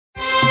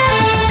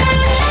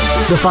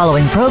The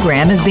following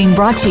program is being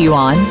brought to you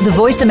on the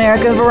Voice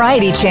America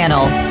Variety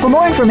Channel. For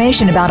more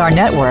information about our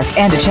network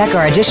and to check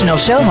our additional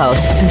show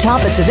hosts and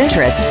topics of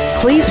interest,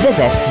 please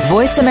visit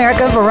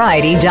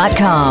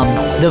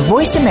VoiceAmericaVariety.com. The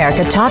Voice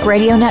America Talk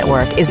Radio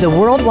Network is the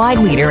worldwide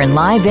leader in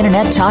live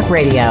Internet talk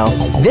radio.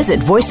 Visit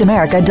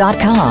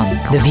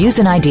VoiceAmerica.com. The views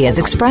and ideas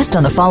expressed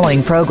on the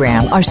following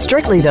program are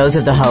strictly those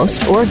of the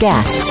host or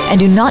guests and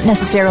do not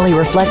necessarily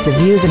reflect the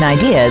views and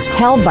ideas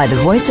held by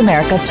the Voice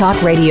America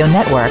Talk Radio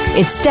Network,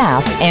 its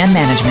staff, and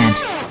management.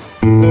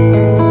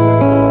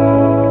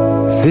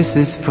 This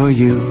is for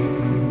you.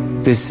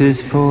 This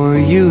is for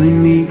you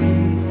and me,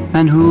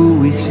 and who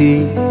we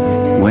see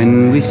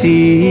when we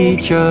see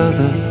each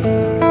other.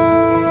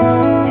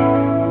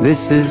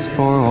 This is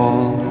for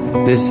all.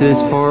 This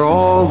is for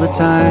all the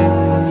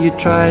time you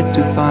tried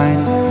to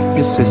find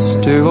your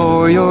sister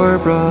or your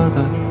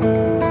brother.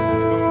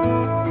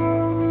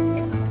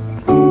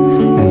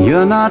 And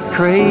you're not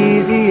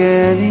crazy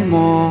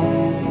anymore.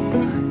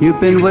 You've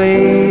been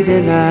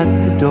waiting at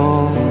the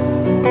door,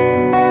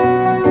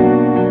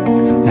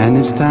 and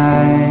it's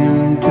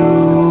time to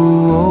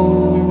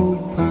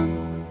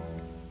open.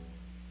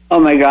 Oh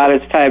my God,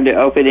 it's time to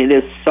open. It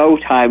is so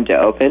time to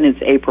open.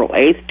 It's April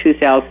 8th,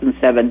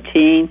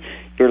 2017.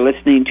 You're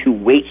listening to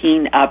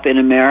Waking Up in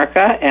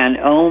America, and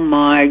oh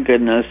my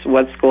goodness,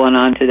 what's going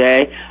on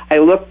today? I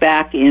look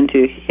back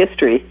into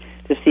history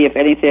to see if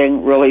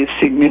anything really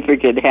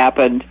significant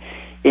happened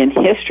in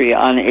history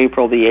on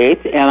April the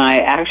 8th, and I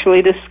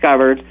actually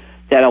discovered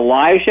that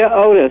Elijah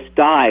Otis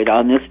died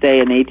on this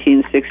day in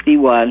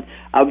 1861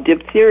 of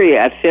diphtheria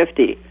at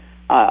 50.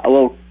 A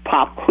little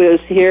pop quiz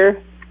here.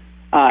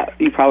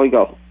 You probably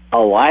go,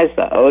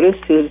 Elijah Otis?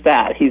 Who's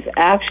that? He's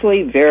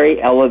actually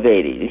very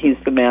elevating. He's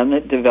the man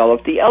that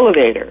developed the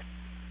elevator.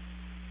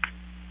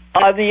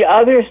 On the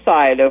other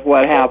side of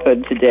what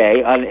happened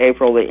today on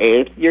April the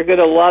 8th, you're going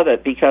to love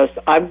it, because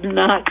I'm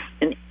not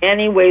in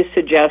any way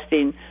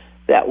suggesting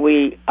that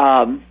we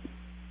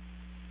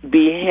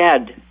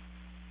behead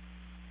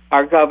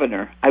our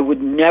governor. I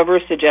would never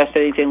suggest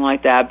anything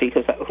like that,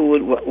 because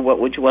what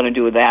would you want to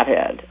do with that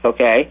head,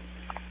 okay?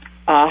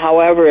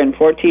 However, in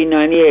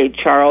 1498,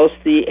 Charles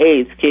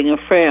VIII, King of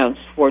France,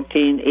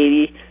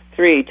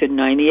 1483 to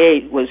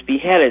 98, was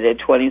beheaded at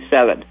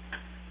 27.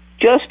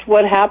 Just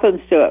what happens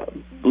to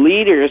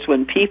leaders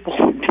when people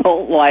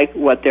don't like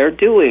what they're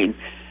doing.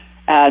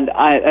 And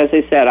as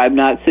I said, I'm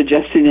not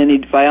suggesting any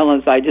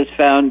violence. I just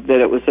found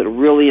that it was a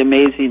really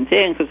amazing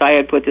thing, because I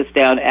had put this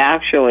down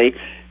actually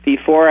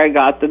before I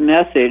got the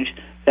message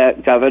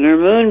that Governor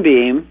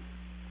Moonbeam,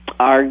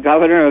 our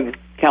governor of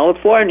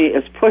California,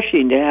 is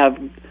pushing to have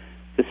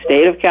the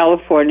state of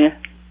California,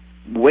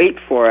 wait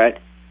for it,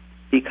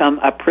 become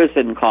a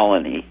prison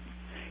colony.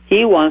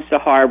 He wants to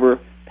harbor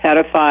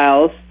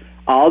pedophiles,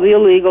 all the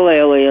illegal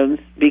aliens,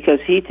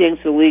 because he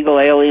thinks illegal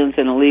aliens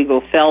and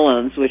illegal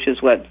felons, which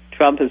is what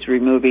Trump is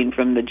removing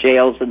from the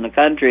jails in the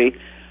country,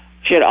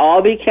 should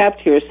all be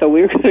kept here. So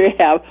we're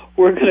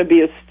going to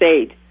be a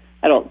state.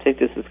 I don't think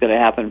this is going to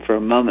happen for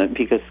a moment,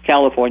 because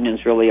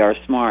Californians really are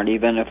smart,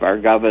 even if our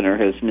governor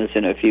is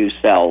missing a few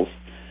cells.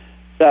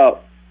 So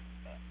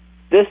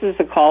this is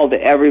a call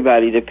to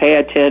everybody to pay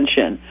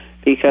attention,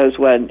 because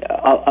when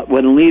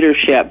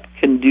leadership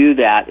can do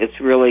that, it's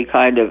really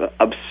kind of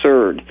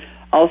absurd.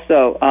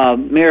 Also,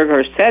 Mayor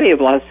Garcetti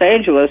of Los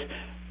Angeles,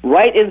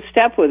 right in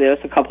step with this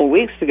a couple of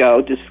weeks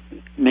ago, just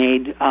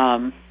made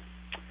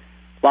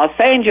Los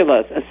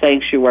Angeles a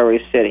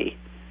sanctuary city.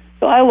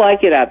 So I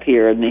like it up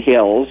here in the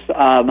hills.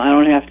 I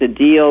don't have to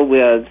deal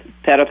with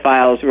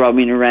pedophiles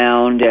roaming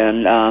around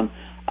and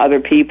other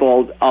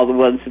people, all the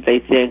ones that they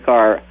think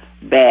are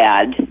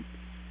bad.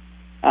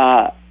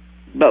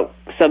 But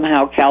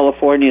somehow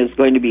California is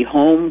going to be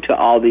home to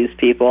all these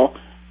people.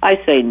 I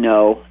say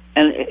no.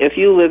 And if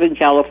you live in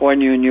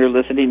California and you're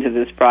listening to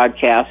this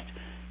broadcast,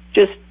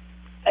 just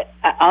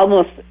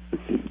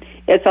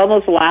it's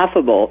almost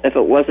laughable if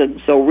it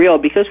wasn't so real,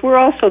 because we're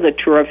also the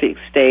terrific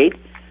state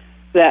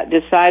that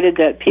decided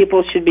that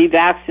people should be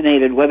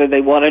vaccinated whether they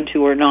wanted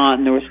to or not,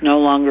 and there was no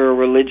longer a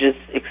religious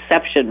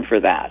exception for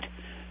that.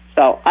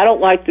 So I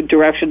don't like the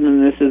direction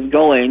that this is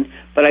going,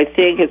 but I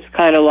think it's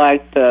kind of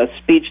like the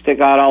speech that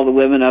got all the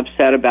women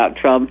upset about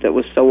Trump that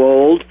was so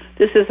old.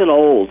 This isn't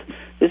old.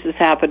 This is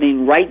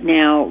happening right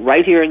now,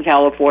 right here in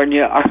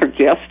California. Our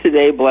guest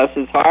today, bless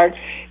his heart,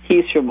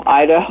 he's from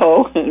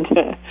Idaho, and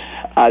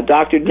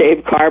Dr.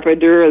 Dave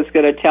Carpenter is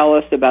going to tell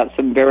us about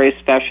some very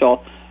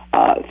special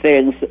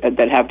things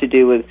that have to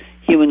do with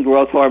human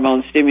growth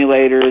hormone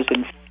stimulators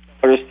and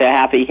to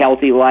happy,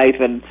 healthy life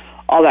and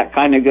all that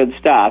kind of good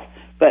stuff.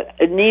 But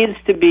it needs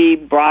to be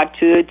brought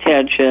to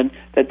attention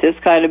that this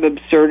kind of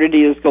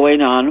absurdity is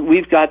going on.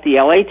 We've got the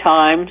LA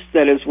Times,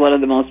 that is one of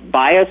the most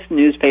biased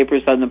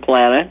newspapers on the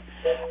planet.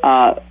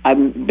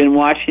 I've been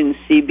watching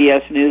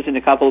CBS News and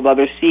a couple of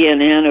other.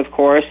 CNN, of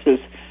course,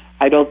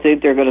 I don't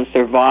think they're going to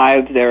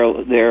survive their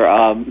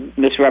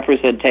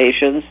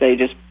misrepresentations. They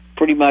just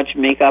pretty much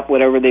make up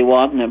whatever they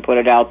want and then put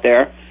it out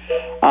there.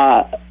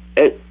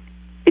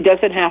 It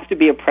doesn't have to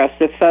be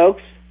oppressive,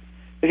 folks.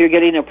 if you're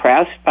getting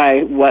oppressed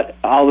by what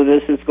all of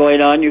this is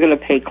going on, you're going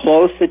to pay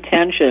close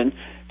attention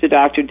to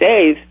Dr.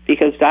 Dave,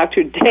 because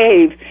Dr.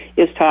 Dave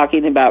is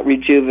talking about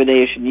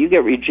rejuvenation. You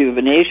get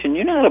rejuvenation,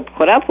 you're not going to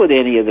put up with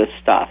any of this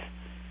stuff.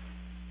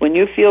 When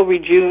you feel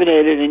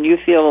rejuvenated and you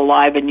feel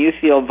alive and you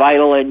feel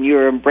vital and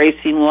you're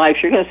embracing life,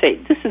 you're going to say,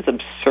 this is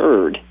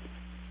absurd.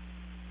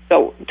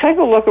 So take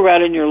a look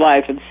around in your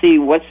life and see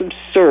what's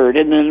absurd,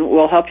 and then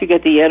we'll help you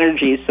get the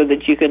energy so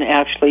that you can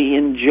actually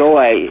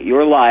enjoy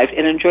your life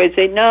and enjoy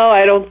saying, no,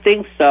 I don't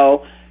think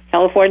so.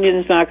 California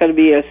is not going to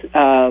be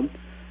a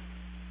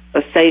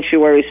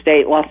sanctuary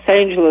state. Los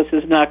Angeles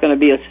is not going to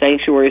be a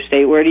sanctuary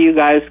state. Where do you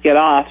guys get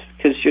off?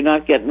 Because you're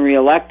not getting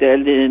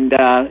reelected, and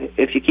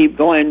if you keep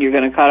going, you're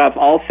going to cut off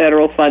all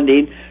federal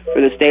funding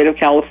for the state of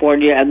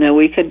California, and then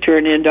we could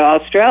turn into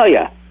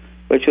Australia,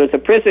 which was a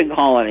prison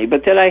colony.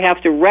 But then I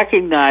have to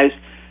recognize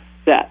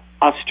that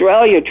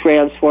Australia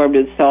transformed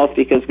itself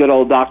because good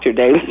old Dr.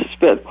 Davis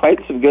spent quite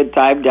some good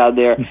time down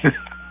there.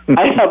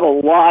 I have a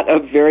lot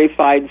of very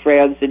fine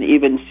friends, and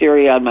even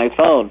Siri on my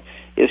phone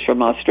is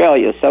from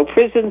Australia. So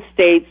prison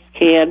states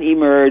can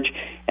emerge,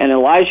 and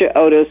Elijah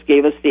Otis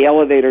gave us the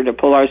elevator to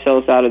pull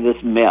ourselves out of this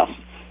mess.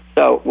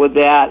 So with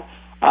that,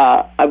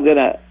 I'm going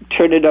to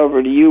turn it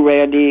over to you,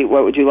 Randy.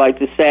 What would you like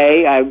to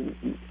say?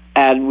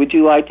 And would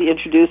you like to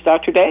introduce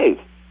Dr. Dave?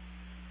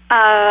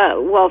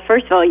 Well,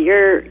 first of all,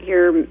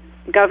 your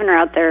governor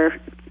out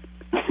there,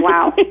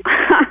 wow.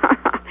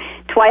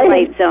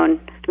 Twilight Zone,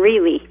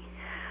 really.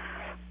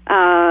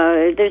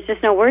 There's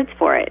just no words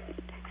for it.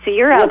 So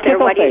you're out there.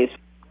 What do you...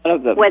 One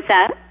of them. What's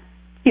that?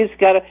 He's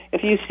got a,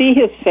 if you see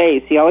his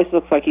face, he always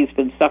looks like he's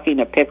been sucking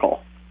a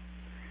pickle.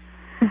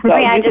 So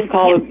yeah, you can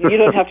call him. You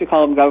don't have to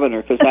call him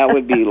governor, because that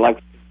would be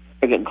like,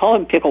 call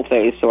him pickle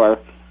face or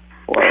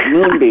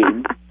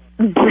moonbeam.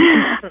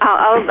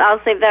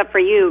 I'll save that for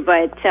you.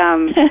 But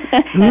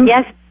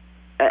yes,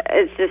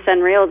 it's just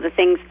unreal, the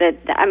things that,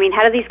 I mean,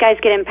 how do these guys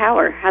get in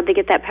power? How'd they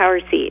get that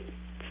power seat?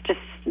 It's just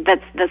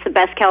that's the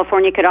best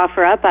California could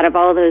offer up out of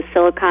all of those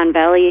Silicon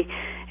Valley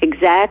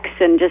execs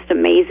and just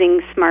amazing,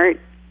 smart,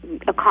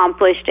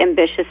 accomplished,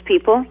 ambitious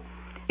people.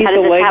 He's a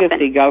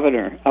legacy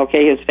governor.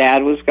 Okay, his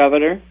dad was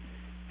governor,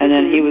 and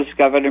then he was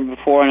governor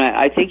before, and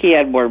I think he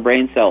had more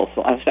brain cells.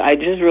 I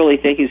just really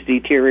think he's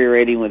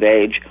deteriorating with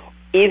age.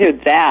 Either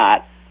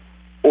that,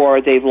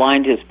 or they've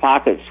lined his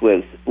pockets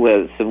with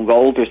some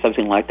gold or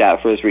something like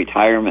that for his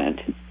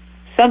retirement.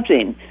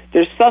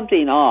 There's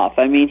something off.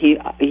 I mean,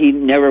 he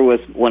never was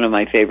one of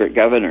my favorite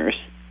governors.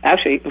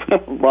 Actually,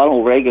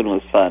 Ronald Reagan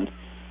was fun.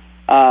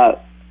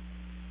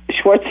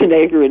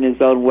 Schwarzenegger in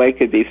his own way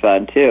could be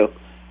fun too,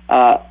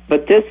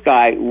 but this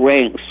guy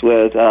ranks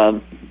with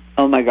oh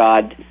my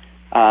God,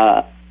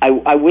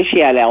 I wish he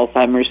had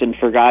Alzheimer's and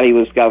forgot he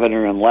was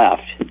governor and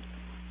left.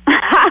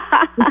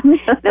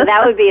 No,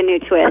 that would be a new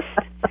twist,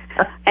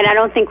 and I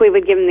don't think we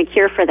would give him the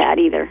cure for that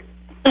either.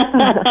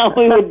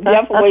 We would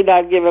definitely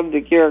not give him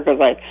the cure,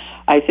 because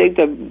I think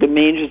the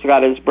manger's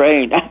got his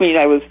brain. I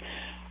mean,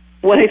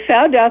 when I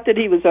found out that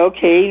he was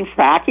okaying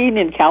fracking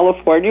in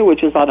California,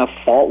 which is on a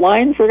fault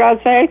line, for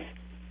God's sakes,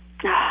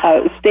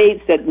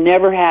 states that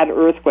never had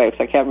earthquakes,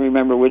 I can't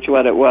remember which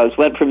one it was,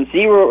 went from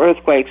 0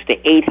 earthquakes to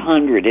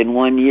 800 in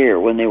 1 year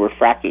when they were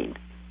fracking.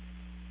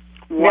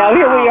 Wow. Now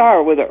here we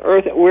are with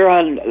we're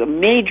on a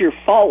major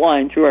fault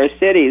line through our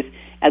cities,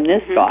 and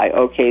this guy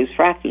okays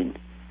fracking.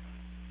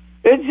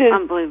 It's just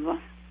unbelievable.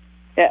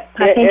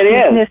 I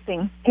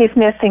think he's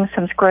missing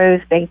some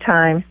screws big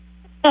time.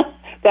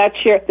 That's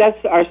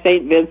our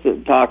St.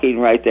 Vincent talking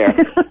right there.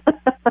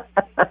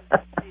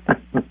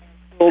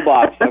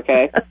 Toolbox,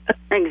 okay?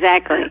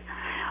 Exactly.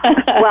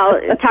 Well,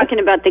 talking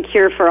about the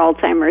cure for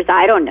Alzheimer's,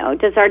 I don't know.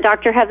 Does our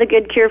doctor have the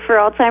good cure for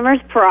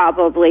Alzheimer's?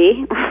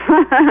 Probably.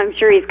 I'm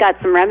sure he's got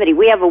some remedy.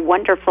 We have a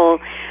wonderful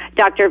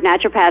doctor of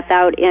naturopaths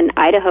out in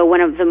Idaho,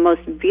 one of the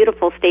most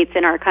beautiful states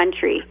in our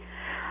country.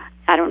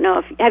 I don't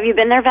know have you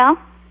been there, Val?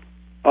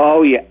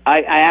 Oh, yeah.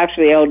 I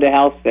actually owned a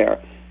house there.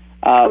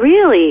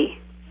 Really?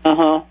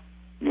 Uh-huh.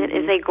 It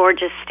is a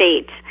gorgeous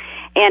state.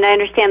 And I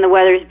understand the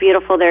weather is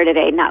beautiful there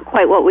today. Not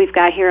quite what we've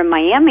got here in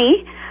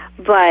Miami,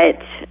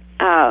 but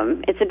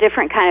it's a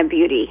different kind of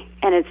beauty,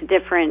 and it's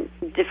different,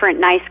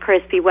 nice,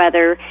 crispy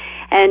weather.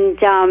 And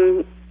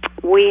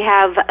we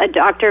have a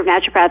doctor of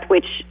naturopath,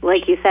 which,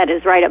 like you said,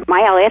 is right up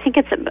my alley. I think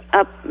it's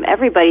up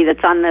everybody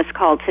that's on this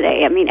call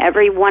today. I mean,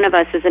 every one of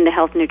us is into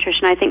health and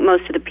nutrition. I think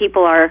most of the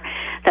people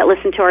that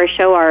listen to our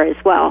show are as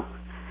well.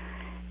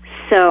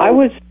 So I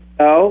would.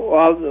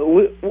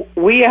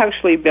 We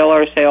actually bill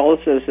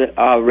ourselves as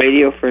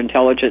Radio for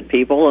Intelligent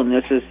People, and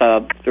this is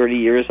 30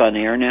 years on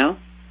air now.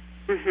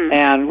 Mm-hmm.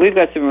 And we've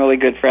got some really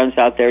good friends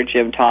out there,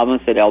 Jim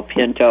Thomas at El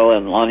Pinto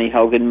and Lonnie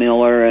Hogan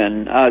Miller,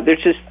 and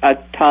there's just a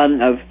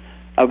ton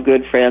of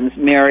good friends.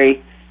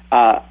 Mary,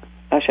 I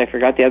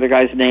forgot the other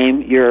guy's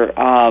name.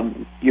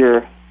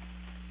 The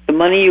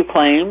money you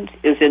claimed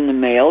is in the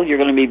mail. You're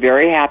going to be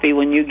very happy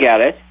when you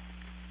get it,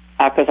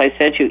 because I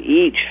sent you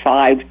each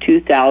 5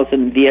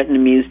 2,000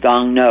 Vietnamese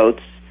dong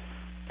notes.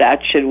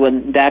 That should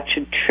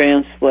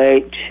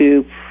translate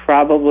to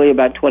probably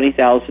about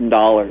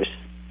 $20,000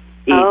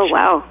 each. Oh,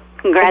 wow.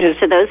 Congrats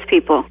to those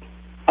people.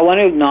 I want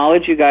to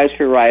acknowledge you guys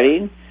for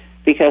writing,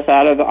 because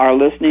out of our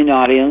listening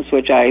audience,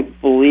 which I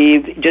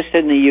believe just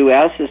in the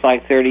U.S. is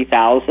like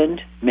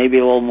 30,000, maybe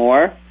a little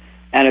more,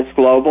 and it's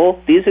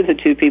global, these are the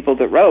two people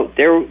that wrote.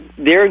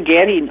 They're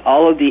getting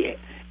all of the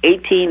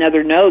 18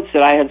 other notes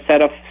that I had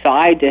set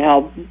aside to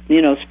help,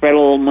 spread a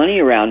little money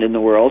around in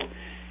the world.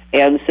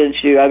 And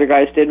since you other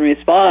guys didn't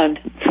respond,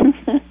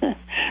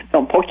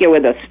 don't poke you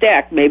with a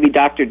stick. Maybe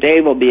Dr.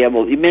 Dave will be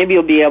able. Maybe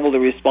you'll be able to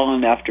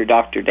respond after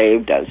Dr.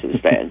 Dave does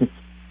his thing.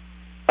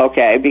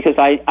 Okay, because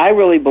I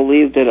really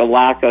believe that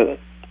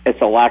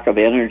it's a lack of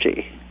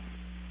energy,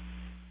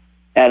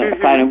 and a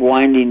kind of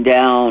winding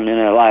down, and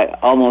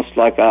almost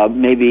like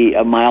maybe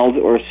a mild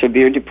or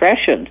severe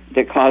depression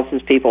that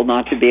causes people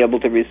not to be able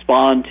to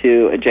respond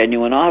to a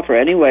genuine offer.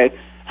 Anyway,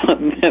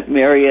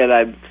 Mariette,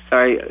 I'm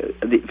sorry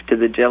to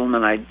the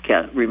gentleman, I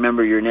can't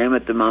remember your name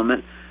at the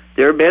moment.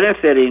 They're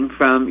benefiting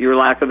from your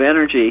lack of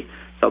energy,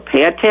 so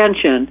pay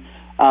attention.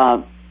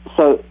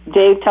 So,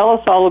 Dave, tell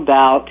us all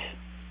about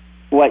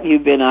what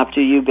you've been up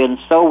to. You've been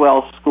so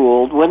well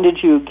schooled. When did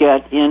you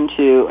get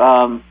into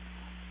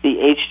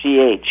the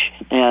HGH,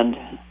 and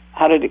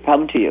how did it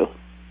come to you?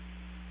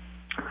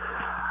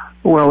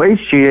 Well,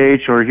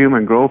 HGH, or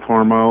human growth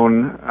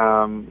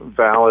hormone,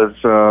 Val, is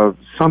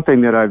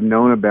something that I've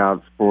known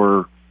about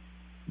for,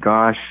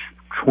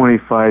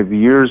 25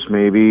 years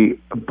maybe,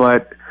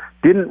 but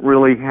didn't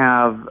really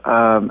have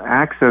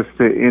access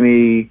to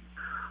any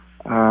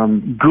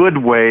good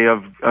way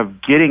of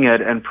getting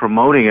it and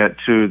promoting it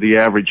to the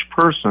average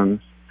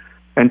person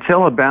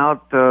until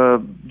about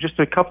just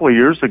a couple of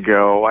years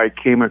ago. I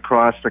came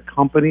across a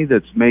company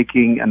that's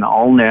making an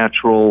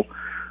all-natural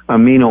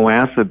amino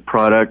acid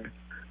product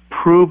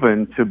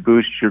proven to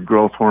boost your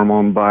growth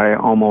hormone by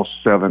almost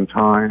 7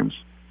 times.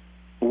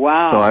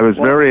 Wow. So I was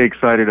very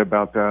excited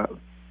about that.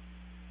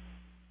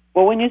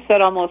 Well, when you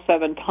said almost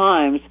 7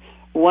 times,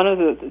 one of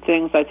the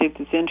things I think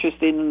that's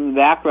interesting in the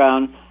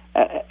background,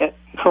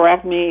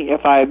 correct me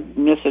if I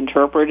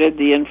misinterpreted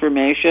the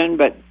information,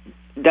 but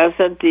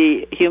doesn't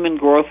the human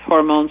growth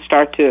hormone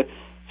start to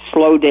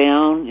slow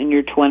down in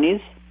your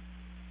 20s?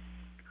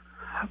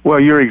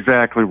 Well, you're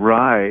exactly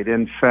right.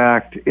 In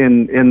fact,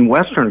 in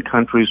Western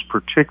countries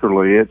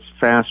particularly, it's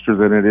faster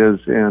than it is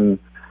in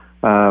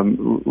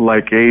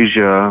like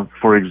Asia,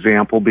 for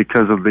example,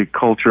 because of the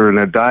culture and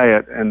the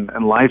diet and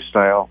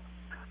lifestyle.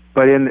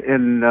 But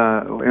in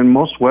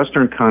most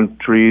Western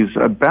countries,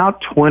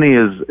 about 20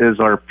 is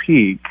our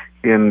peak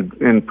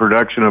in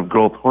production of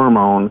growth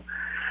hormone,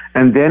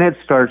 and then it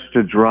starts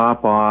to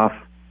drop off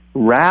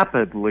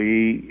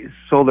rapidly,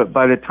 so that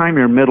by the time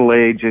you're middle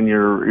age and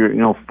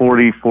you're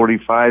 40,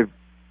 45,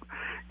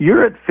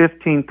 you're at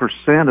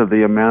 15% of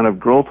the amount of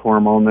growth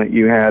hormone that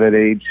you had at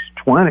age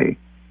 20.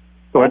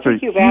 So it's a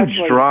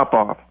huge drop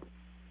off.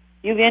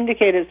 You've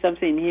indicated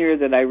something here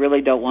that I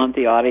really don't want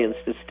the audience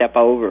to step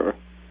over.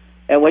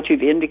 And what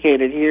you've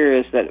indicated here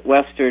is that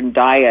Western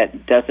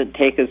diet doesn't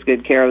take as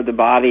good care of the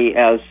body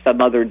as some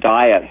other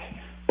diets.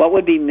 What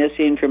would be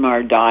missing from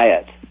our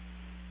diet,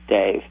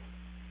 Dave?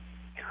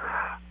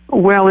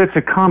 Well, it's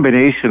a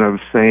combination of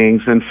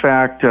things. In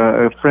fact,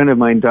 a friend of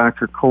mine,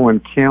 Dr. Colin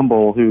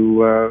Campbell,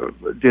 who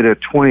did a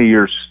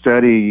 20-year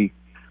study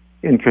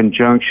in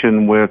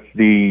conjunction with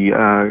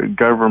the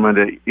government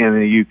in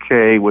the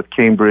UK, with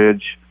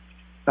Cambridge,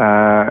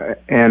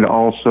 and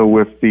also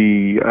with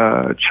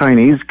the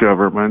Chinese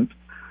government.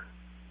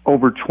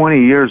 Over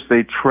 20 years,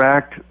 they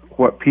tracked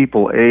what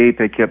people ate.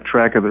 They kept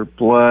track of their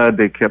blood.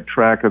 They kept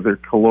track of their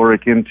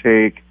caloric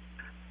intake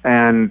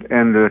and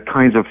the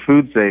kinds of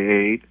foods they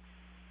ate.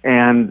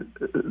 And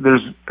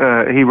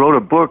he wrote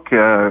a book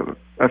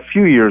a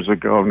few years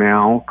ago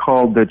now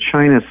called The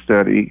China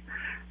Study.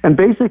 And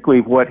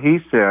basically what he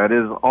said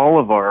is all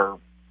of our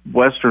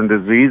Western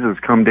diseases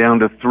come down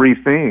to 3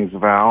 things,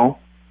 Val.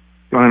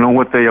 You want to know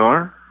what they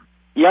are?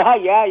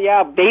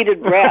 Yeah.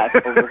 Bated breath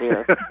over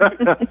here.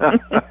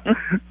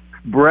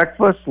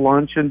 Breakfast,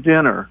 lunch, and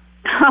dinner.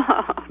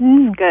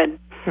 Good.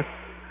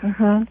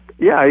 Mm-hmm.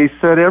 Yeah, he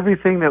said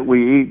everything that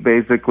we eat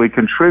basically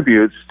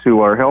contributes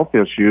to our health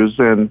issues,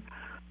 and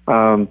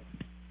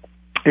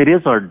it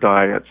is our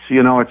diets.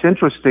 It's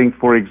interesting,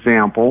 for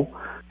example,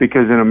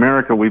 because in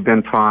America we've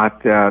been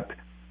taught that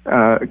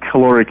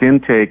caloric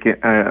intake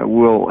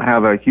will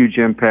have a huge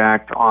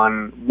impact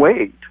on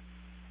weight.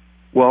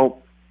 Well,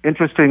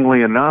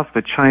 interestingly enough,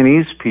 the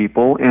Chinese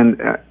people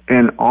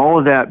in all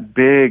of that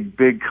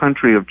big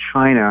country of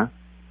China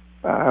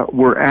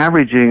were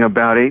averaging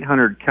about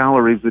 800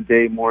 calories a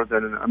day more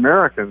than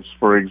Americans,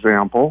 for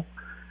example.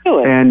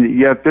 Really? And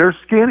yet they're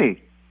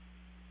skinny.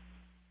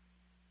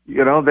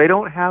 They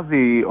don't have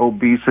the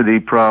obesity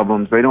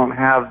problems. They don't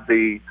have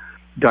the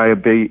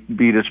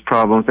diabetes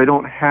problems. They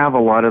don't have a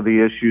lot of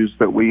the issues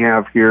that we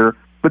have here,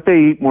 but they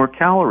eat more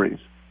calories.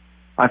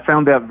 I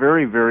found that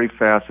very, very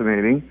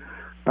fascinating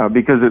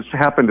because it's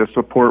happened to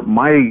support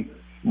my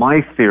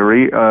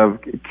theory of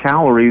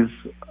calories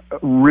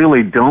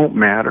really don't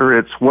matter.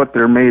 It's what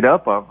they're made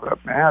up of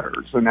that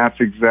matters, and that's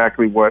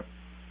exactly what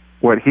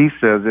he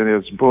says in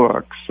his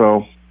book.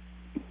 So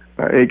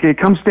It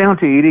comes down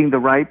to eating the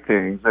right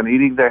things and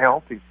eating the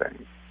healthy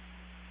things,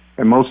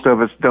 and most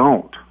of us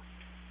don't.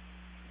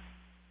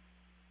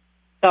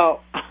 So,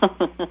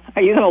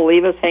 are you going to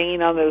leave us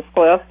hanging on this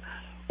cliff?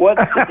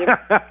 What's the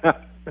difference?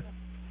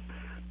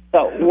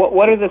 So,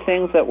 what are the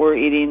things that we're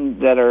eating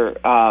that are,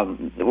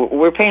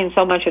 we're paying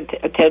so much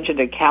attention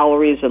to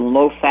calories and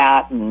low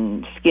fat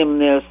and skim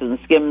this and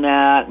skim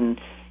that, and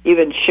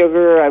even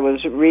sugar. I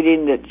was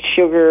reading that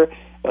sugar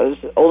was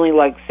only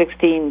like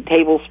 16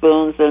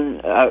 tablespoons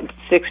and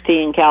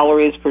 16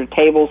 calories per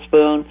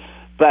tablespoon,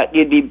 but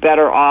you'd be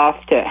better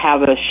off to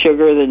have a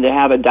sugar than to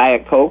have a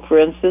Diet Coke, for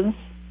instance.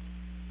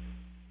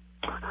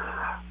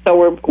 So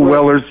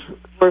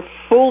we're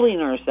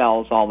fooling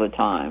ourselves all the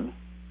time.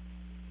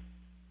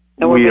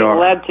 And we're being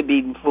led to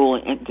be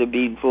fooled.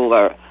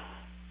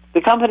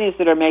 The companies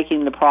that are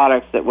making the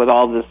products that with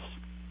all this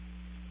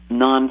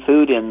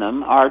non-food in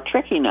them are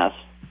tricking us.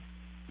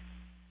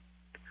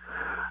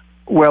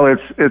 Well,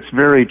 it's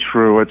very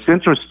true. It's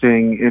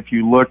interesting if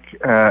you look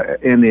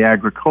in the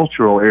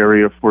agricultural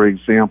area, for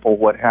example.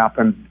 What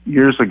happened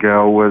years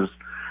ago was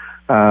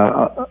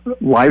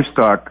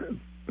livestock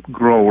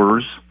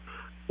growers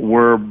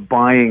were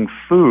buying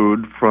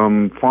food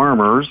from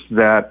farmers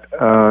that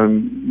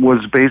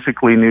was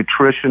basically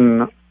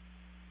nutrition.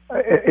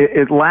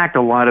 It lacked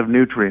a lot of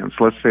nutrients,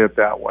 let's say it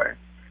that way.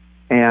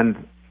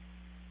 And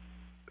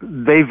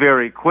they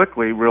very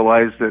quickly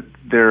realized that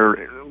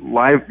their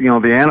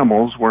the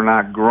animals were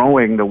not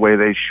growing the way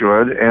they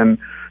should, and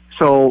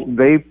so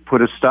they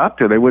put a stop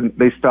to it.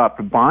 They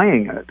stopped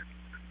buying it.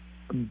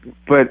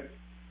 But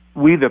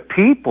we, the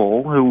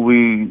people, who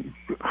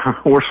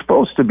we're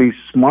supposed to be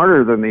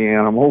smarter than the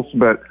animals,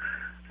 but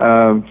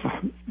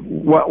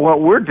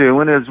what we're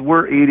doing is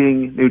we're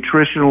eating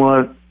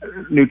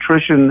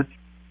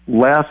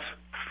nutrition-less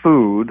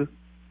food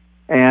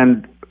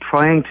and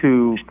trying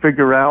to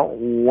figure out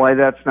why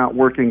that's not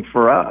working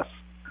for us.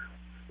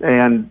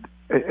 And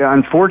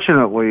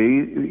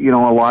unfortunately, a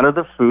lot of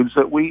the foods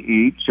that we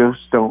eat just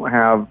don't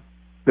have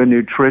the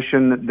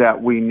nutrition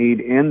that we need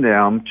in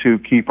them to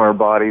keep our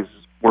bodies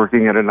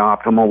working at an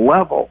optimal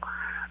level.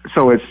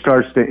 So it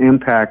starts to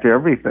impact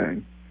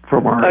everything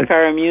from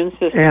our immune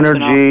system,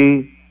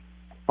 energy,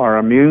 our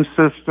immune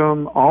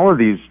system, all of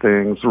these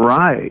things,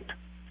 right.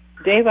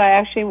 Dave, I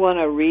actually want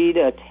to read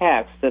a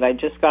text that I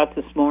just got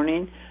this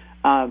morning.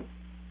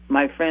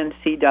 My friend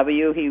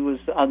CW, he was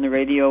on the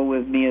radio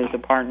with me as a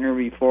partner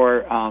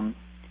before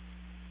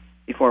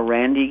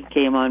Randy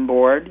came on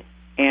board,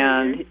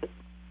 and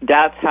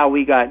that's how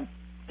we got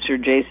Sir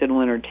Jason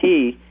Winter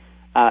Tea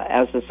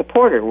as a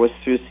supporter, was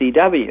through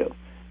CW.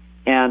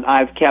 And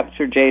I've kept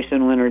Sir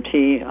Jason Winter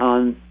Tea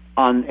on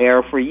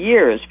air for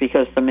years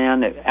because the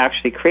man that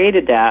actually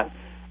created that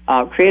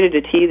created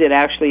a tea that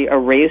actually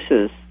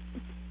erases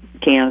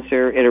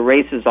cancer. It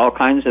erases all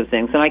kinds of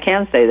things. And I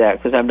can say that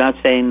because I'm not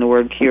saying the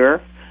word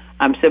cure.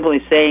 I'm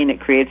simply saying it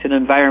creates an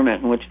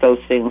environment in which those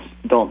things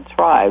don't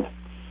thrive.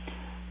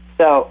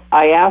 So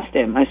I asked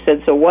him, I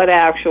said, so what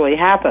actually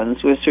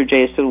happens with Sir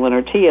Jason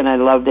Winter Tea? And I'd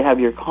love to have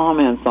your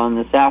comments on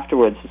this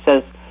afterwards. It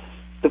says,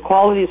 the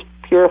qualities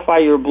purify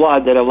your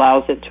blood that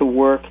allows it to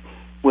work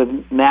with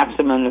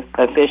maximum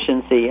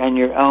efficiency, and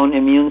your own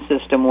immune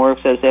system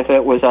works as if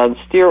it was on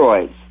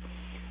steroids.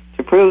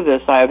 To prove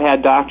this, I have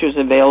had doctors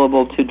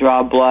available to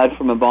draw blood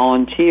from a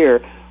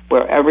volunteer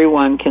where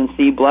everyone can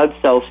see blood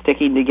cells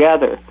sticking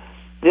together.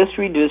 This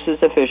reduces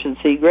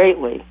efficiency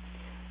greatly.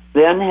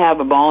 Then have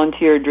a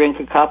volunteer drink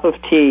a cup of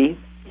tea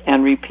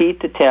and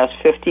repeat the test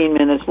 15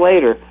 minutes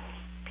later.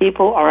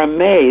 People are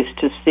amazed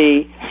to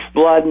see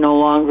blood no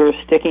longer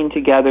sticking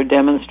together,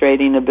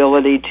 demonstrating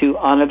ability to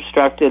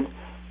unobstructed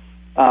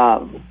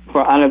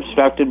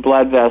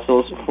blood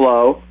vessels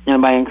flow,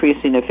 and by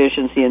increasing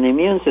efficiency in the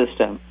immune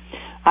system.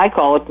 I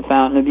call it the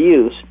fountain of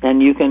youth,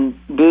 and you can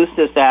boost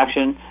this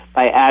action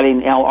by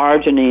adding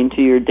L-arginine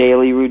to your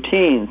daily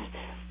routines.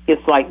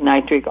 It's like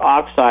nitric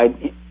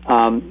oxide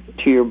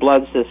to your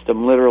blood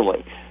system,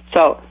 literally.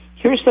 So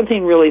here's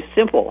something really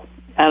simple.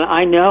 And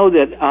I know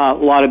that a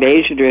lot of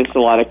Asia drinks a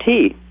lot of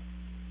tea.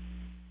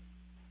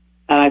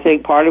 And I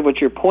think part of what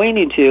you're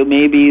pointing to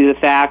may be the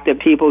fact that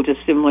people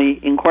just simply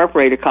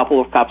incorporate a couple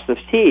of cups of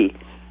tea.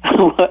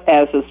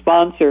 As a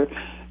sponsor,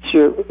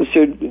 Sir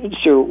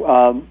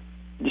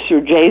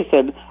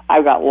Jason,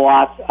 I've got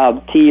lots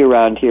of tea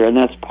around here, and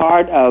that's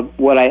part of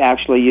what I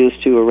actually use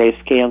to erase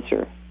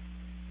cancer.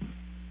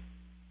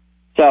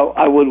 So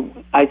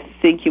I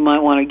think you might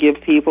want to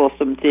give people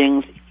some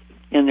things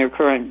in their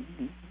current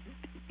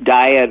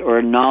diet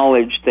or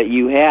knowledge that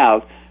you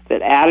have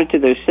that added to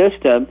their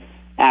system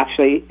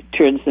actually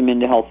turns them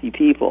into healthy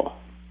people.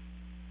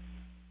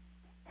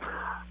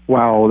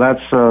 Wow,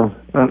 that's a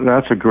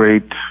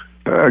great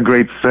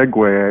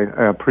segue.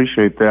 I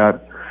appreciate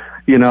that.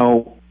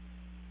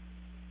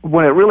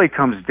 What it really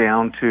comes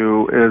down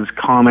to is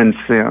common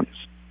sense.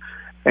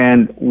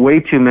 And way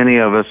too many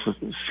of us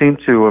seem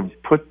to have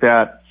put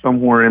that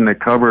somewhere in the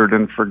cupboard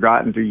and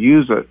forgotten to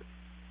use it.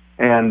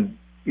 And,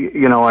 we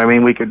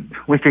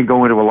could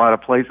go into a lot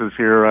of places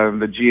here.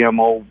 The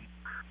GMO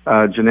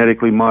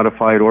genetically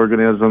modified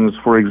organisms,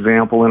 for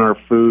example, in our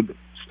food.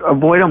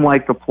 Avoid them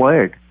like the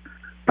plague.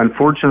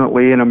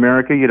 Unfortunately, in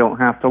America, you don't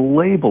have to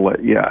label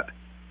it yet.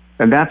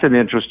 And that's an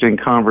interesting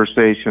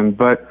conversation.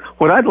 But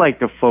what I'd like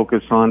to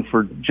focus on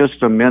for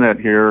just a minute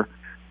here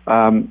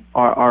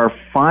are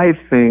 5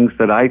 things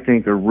that I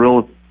think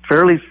are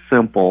fairly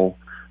simple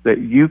that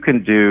you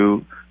can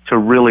do to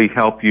really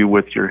help you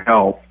with your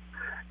health.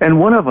 And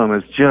one of them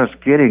is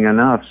just getting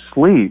enough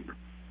sleep.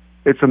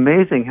 It's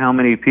amazing how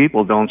many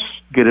people don't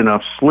get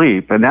enough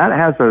sleep, and that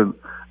has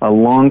a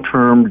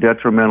long-term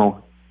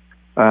detrimental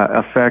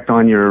effect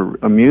on your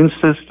immune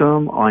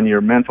system, on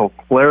your mental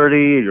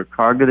clarity, your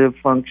cognitive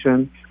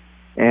function,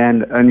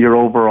 and your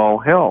overall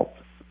health.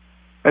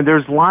 And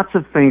there's lots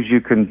of things you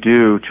can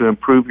do to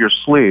improve your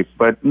sleep,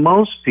 but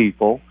most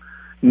people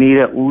need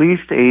at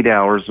least 8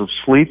 hours of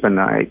sleep a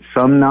night,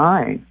 some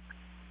 9.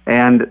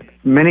 And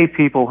many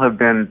people have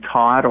been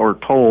taught or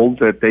told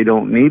that they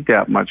don't need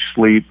that much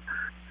sleep,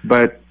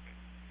 but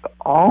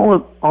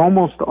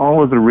almost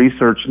all of the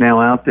research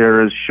now out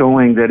there is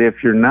showing that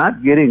if you're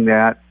not getting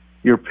that,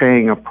 you're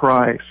paying a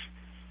price.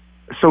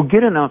 So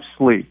get enough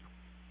sleep.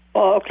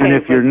 Oh, okay. And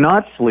if you're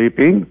not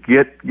sleeping,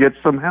 get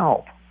some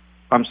help.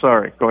 I'm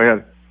sorry. Go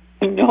ahead.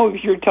 No,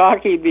 you're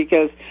talking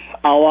because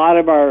a lot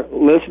of our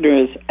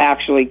listeners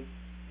actually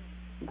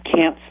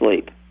can't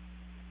sleep.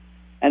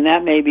 And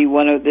that may be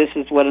one of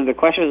the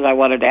questions I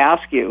wanted to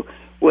ask you.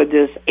 Would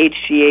this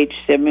HGH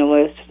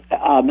stimulus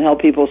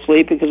help people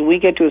sleep? Because when we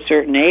get to a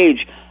certain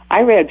age,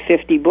 I read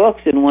 50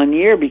 books in 1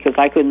 year because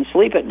I couldn't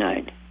sleep at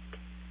night.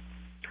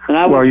 And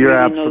I was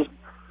reading those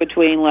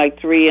between like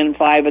 3 and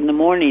 5 in the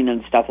morning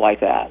and stuff like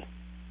that.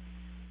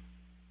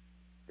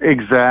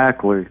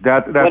 Exactly.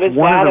 That's what is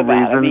one that of the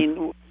about? reasons.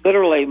 I mean,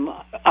 literally,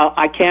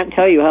 I can't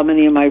tell you how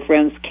many of my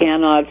friends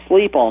cannot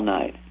sleep all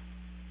night.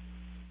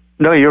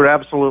 No, you're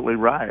absolutely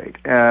right.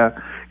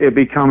 It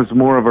becomes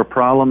more of a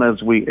problem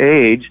as we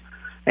age.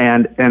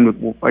 And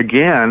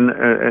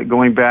again,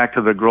 going back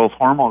to the growth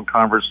hormone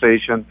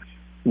conversation,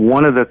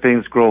 one of the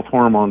things growth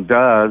hormone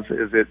does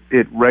is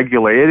it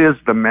regulates. It is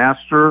the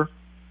master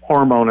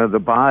hormone of the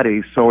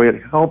body, so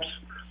it helps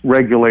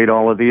regulate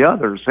all of the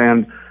others.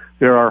 And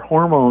there are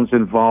hormones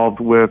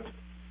involved with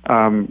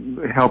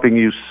helping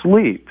you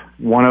sleep.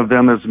 One of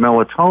them is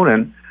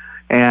melatonin,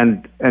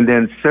 and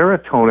then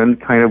serotonin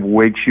kind of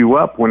wakes you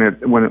up when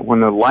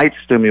the light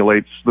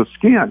stimulates the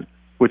skin,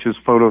 which is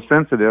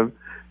photosensitive.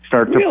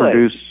 Start to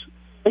produce.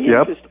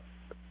 Yep.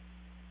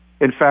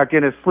 In fact,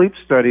 in a sleep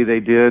study they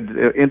did,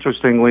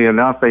 interestingly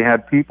enough, they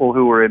had people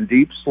who were in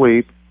deep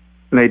sleep,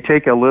 and they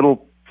take a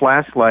little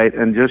flashlight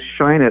and just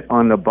shine it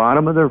on the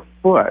bottom of their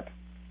foot,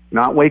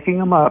 not waking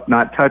them up,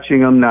 not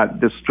touching them, not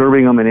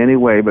disturbing them in any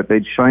way, but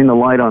they'd shine the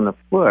light on the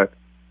foot,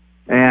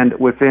 and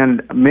within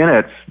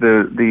minutes,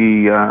 the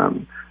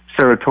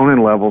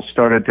serotonin levels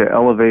started to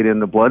elevate in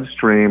the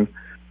bloodstream,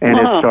 and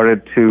it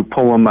started to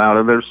pull them out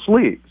of their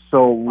sleep.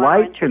 So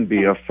light can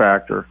be a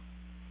factor.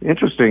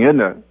 Interesting,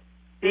 isn't it?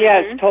 Yeah,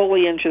 it's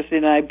totally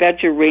interesting. I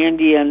bet you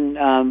Randy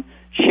and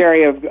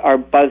Sherry are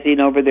buzzing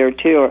over there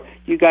too.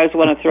 You guys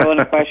want to throw in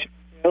a question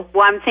too?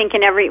 Well, I'm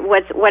thinking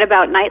what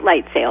about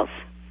nightlight sales?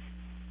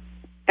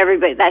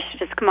 Everybody, that should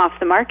just come off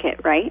the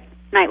market, right?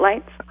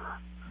 Nightlights?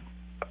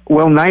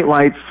 Well,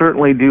 nightlights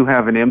certainly do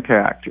have an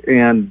impact,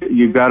 and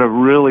you've got to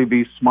really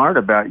be smart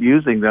about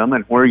using them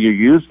and where you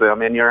use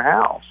them in your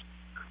house.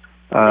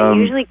 They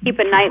usually keep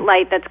a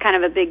nightlight. That's kind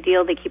of a big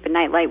deal. They keep a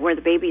nightlight where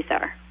the babies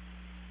are.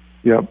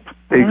 Yep,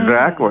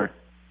 exactly.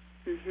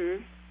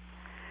 Mm-hmm.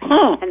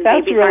 Huh, and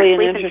that's babies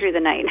really aren't sleeping through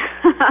the night.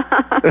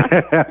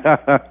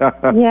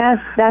 Yes,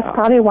 that's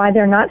probably why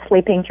they're not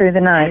sleeping through the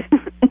night.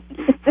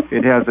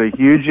 It has a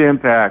huge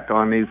impact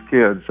on these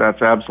kids.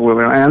 That's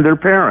absolutely, and their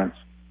parents.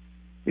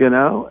 You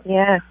know.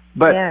 Yes.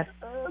 But yes.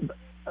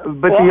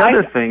 But the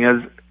other thing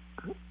is,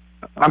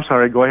 I'm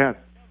sorry. Go ahead.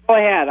 Go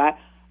ahead.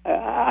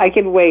 I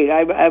can wait.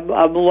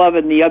 I'm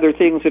loving the other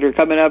things that are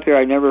coming up here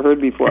I never heard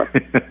before.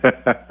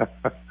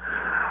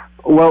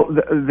 Well,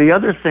 the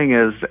other thing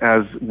is,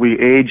 as we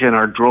age and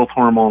our growth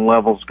hormone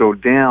levels go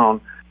down,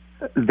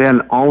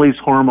 then all these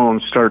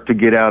hormones start to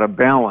get out of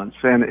balance.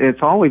 And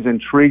it's always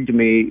intrigued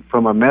me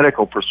from a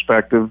medical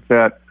perspective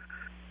that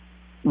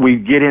we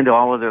get into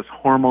all of this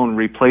hormone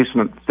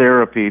replacement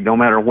therapy, no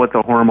matter what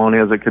the hormone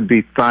is. It could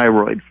be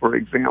thyroid, for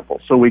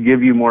example. So we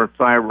give you more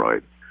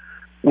thyroid.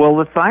 Well,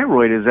 the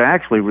thyroid is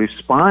actually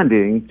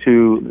responding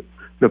to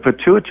the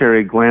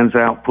pituitary gland's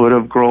output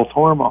of growth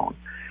hormone.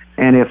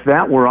 And if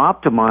that were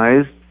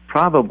optimized,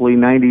 probably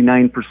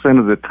 99%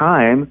 of the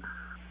time,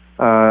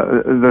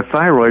 the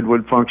thyroid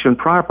would function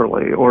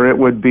properly, or it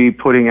would be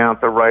putting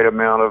out the right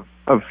amount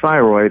of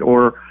thyroid,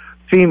 or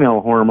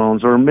female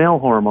hormones, or male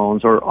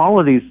hormones, or all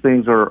of these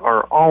things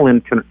are all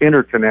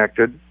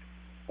interconnected,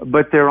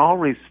 but they're all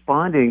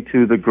responding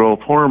to the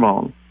growth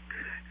hormone.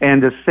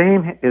 And the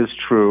same is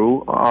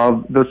true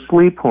of the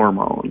sleep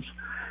hormones.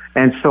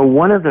 And so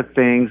one of the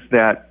things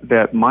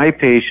that my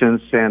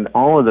patients and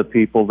all of the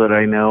people that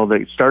I know,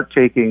 they start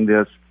taking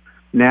this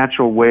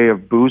natural way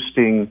of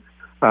boosting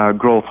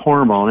growth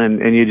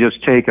hormone, and you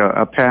just take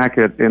a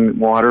packet in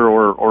water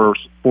or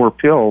 4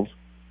 pills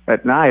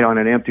at night on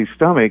an empty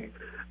stomach,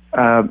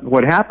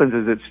 what happens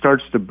is it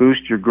starts to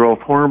boost your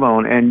growth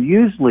hormone, and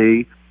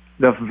usually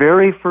the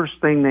very first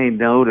thing they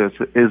notice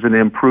is an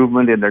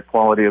improvement in their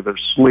quality of their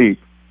sleep.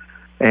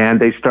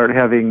 And they start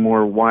having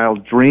more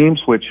wild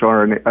dreams, which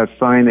are a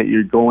sign that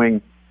you're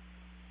going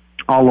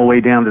all the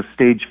way down to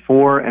stage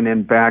 4 and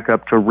then back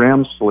up to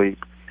REM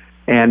sleep.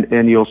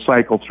 And you'll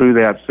cycle through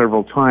that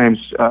several times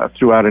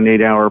throughout an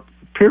 8-hour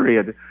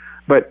period.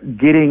 But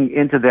getting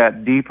into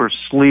that deeper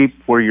sleep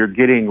where you're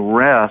getting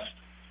rest,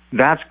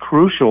 that's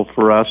crucial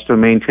for us to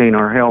maintain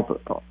our health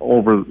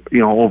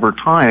over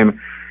time.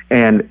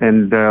 And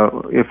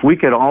if we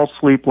could all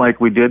sleep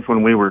like we did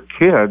when we were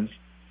kids,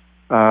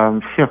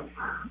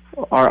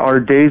 our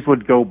days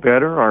would go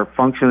better, our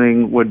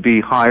functioning would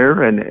be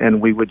higher,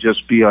 and we would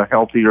just be a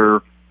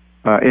healthier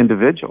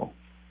individual.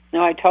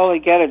 No, I totally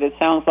get it. It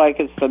sounds like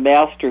it's the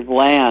master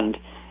gland.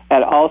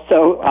 And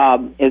also,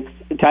 it's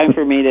time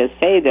for me to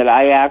say that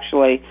I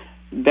actually,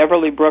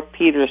 Beverly Brooke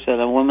Peterson,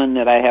 a woman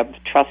that I have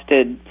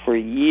trusted for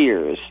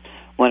years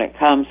when it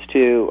comes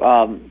to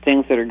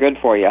things that are good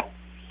for you,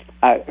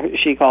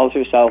 she calls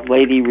herself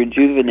Lady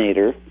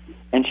Rejuvenator,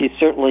 and she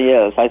certainly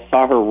is. I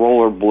saw her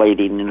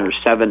rollerblading in her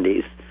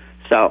 70s.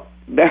 So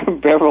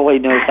Beverly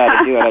knows how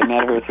to do it. I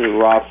met her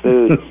through Raw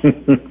Food.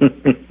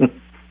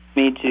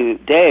 Me too,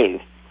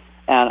 Dave.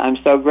 And I'm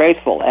so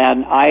grateful.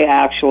 And I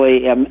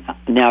actually am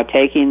now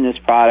taking this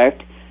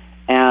product,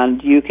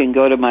 and you can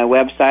go to my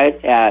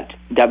website at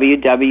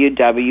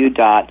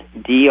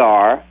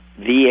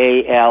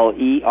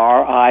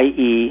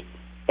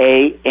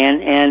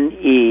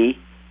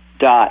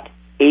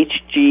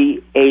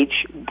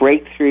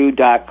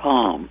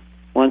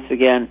Once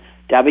again,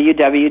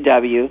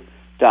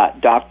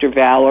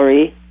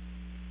 www.drvalerianne,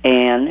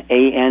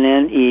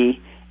 ANNE,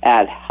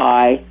 at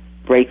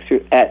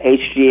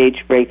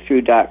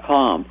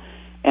hghbreakthrough.com.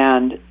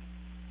 And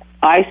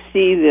I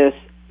see this,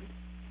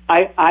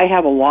 I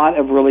have a lot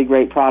of really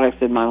great products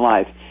in my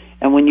life.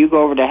 And when you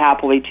go over to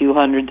Happily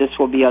 200, this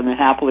will be on the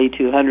Happily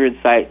 200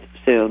 site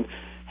soon.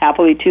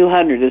 Happily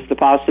 200 is the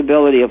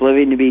possibility of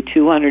living to be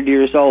 200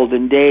 years old.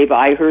 And Dave,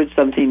 I heard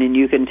something, and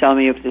you can tell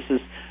me if this is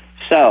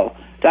so.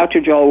 Dr.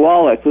 Joel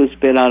Wallach, who's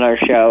been on our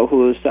show,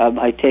 who's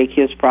I take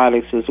his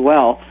products as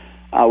well,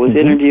 was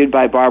interviewed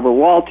by Barbara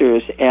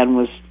Walters, and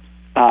was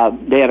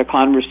they had a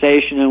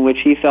conversation in which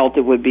he felt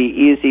it would be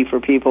easy for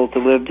people to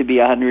live to be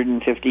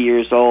 150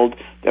 years old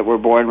that were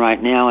born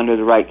right now under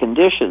the right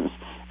conditions.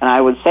 And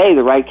I would say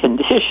the right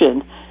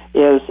condition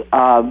is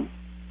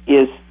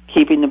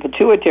keeping the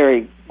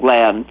pituitary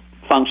gland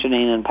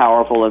functioning and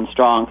powerful and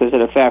strong, because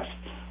it affects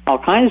all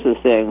kinds of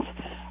things.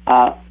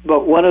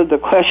 But one of the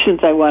questions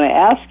I want to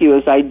ask you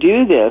as I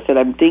do this, and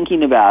I'm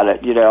thinking about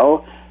it,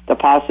 the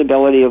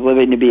possibility of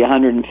living to be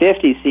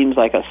 150 seems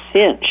like a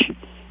cinch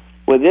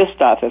with this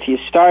stuff if you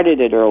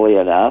started it early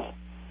enough.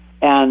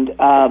 And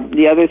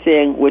the other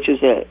thing, which is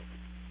a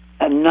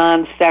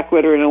non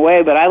sequitur in a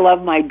way, but I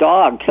love my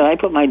dog. Can I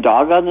put my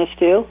dog on this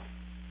too?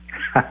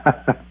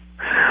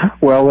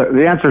 Well,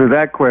 the answer to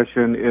that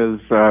question is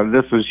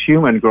this is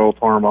human growth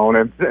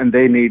hormone, and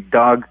they need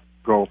dog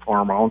growth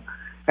hormone.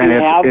 And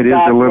it is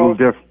a little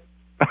different.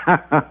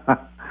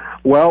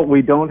 Well,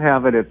 we don't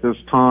have it at this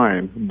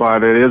time,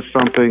 but it is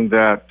something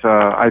that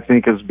I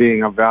think is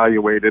being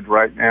evaluated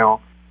right now.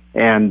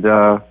 And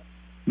the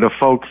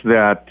folks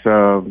that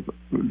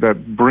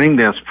bring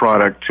this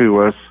product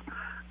to us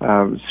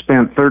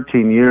spent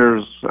 13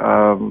 years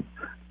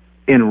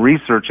in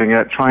researching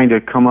it, trying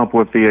to come up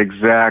with the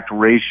exact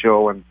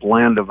ratio and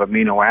blend of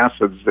amino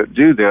acids that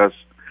do this.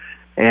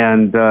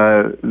 And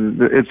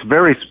it's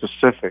very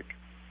specific.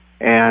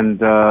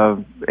 And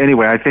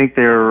anyway, I think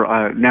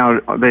they're now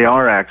they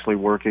are actually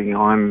working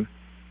on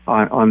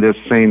this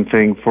same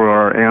thing for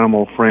our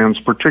animal friends,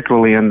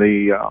 particularly in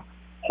the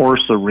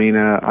horse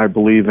arena, I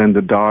believe, in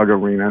the dog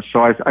arena.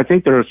 So I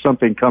think there is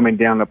something coming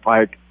down the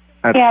pike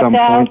at some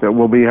point that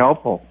will be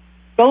helpful.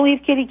 Don't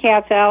leave kitty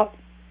cats out.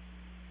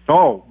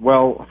 Oh,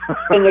 well.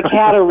 In the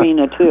cat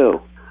arena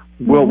too.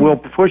 We'll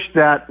push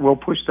that. We'll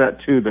push that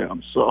to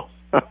them. So.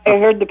 I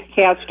heard the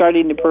cat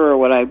starting to purr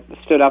when I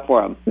stood up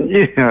for him.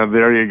 Yeah,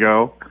 there you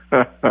go.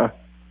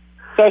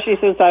 Especially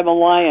since I'm a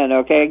lion,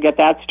 okay? Get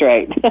that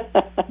straight.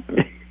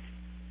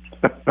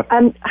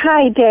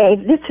 Hi,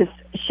 Dave. This is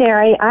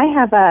Sherry. I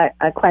have a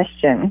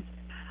question.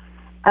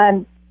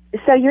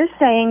 So you're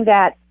saying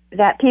that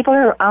people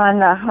are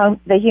on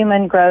the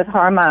human growth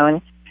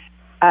hormone,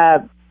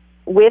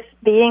 with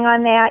being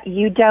on that,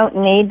 you don't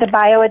need the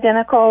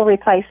bioidentical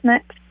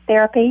replacement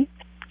therapy?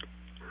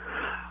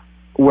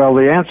 Well,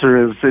 the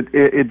answer is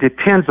it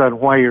depends on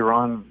why you're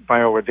on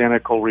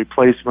bioidentical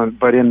replacement,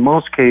 but in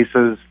most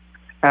cases,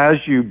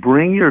 as you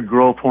bring your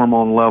growth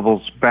hormone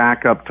levels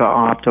back up to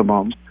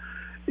optimum,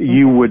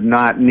 you would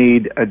not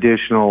need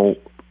additional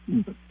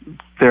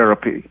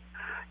therapy.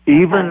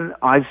 Even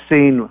I've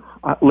seen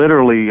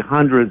literally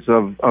hundreds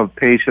of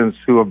patients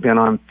who have been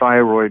on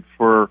thyroid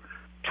for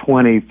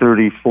 20,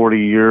 30, 40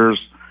 years,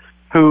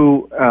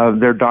 who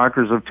their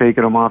doctors have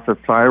taken them off the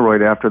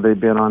thyroid after they've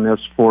been on this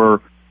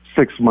for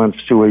 6 months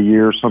to a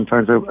year,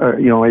 sometimes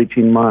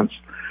 18 months.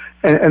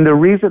 And the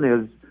reason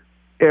is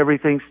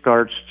everything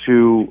starts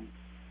to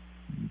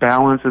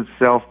balance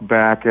itself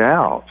back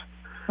out.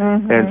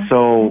 Mm-hmm. And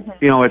so,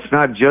 it's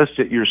not just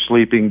that you're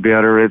sleeping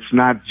better. It's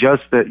not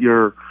just that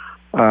you're,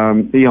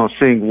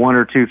 seeing one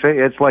or two things.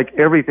 It's like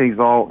everything's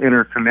all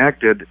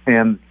interconnected,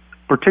 and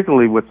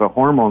particularly with the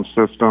hormone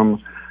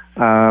system,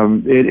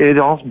 it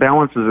all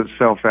balances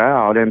itself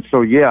out. And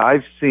so,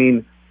 I've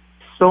seen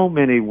so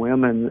many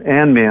women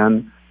and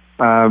men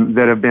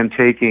that have been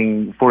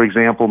taking, for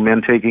example,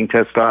 men taking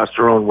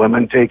testosterone,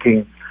 women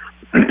taking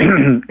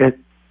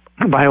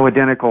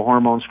bioidentical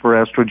hormones for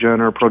estrogen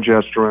or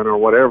progesterone or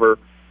whatever,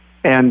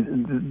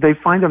 and they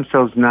find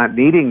themselves not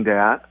needing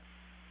that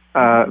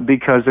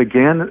because,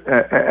 again,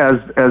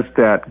 as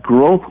that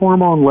growth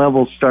hormone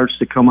level starts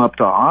to come up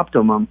to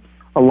optimum,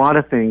 a lot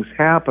of things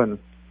happen.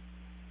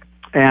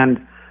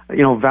 And,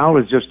 Val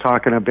was just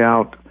talking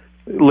about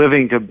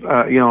living to,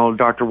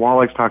 Dr.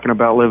 Wallach's talking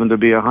about living to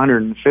be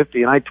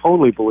 150, and I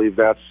totally believe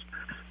that's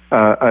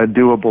a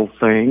doable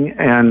thing.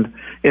 And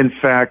in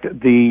fact,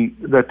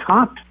 the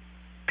top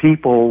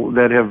people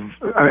that have,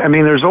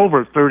 there's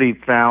over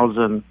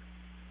 30,000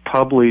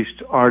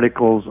 published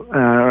articles,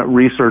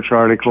 research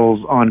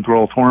articles on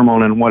growth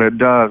hormone and what it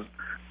does.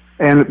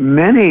 And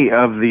many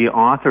of the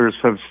authors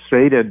have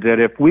stated that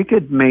if we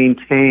could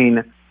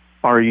maintain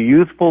our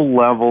youthful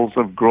levels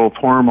of growth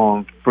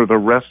hormone for the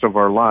rest of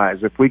our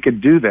lives, if we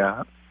could do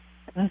that,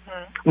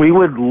 we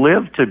would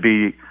live to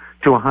be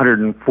to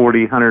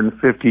 140,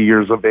 150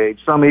 years of age.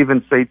 Some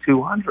even say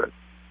 200.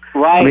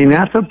 Right.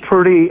 That's a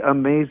pretty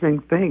amazing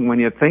thing when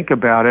you think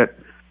about it.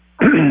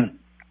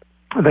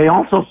 They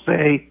also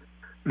say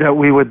that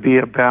we would be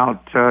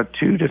about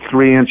 2 to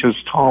 3 inches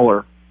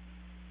taller.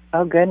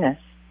 Oh, goodness.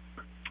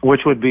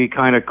 Which would be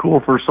kind of cool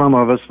for some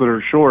of us that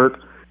are short.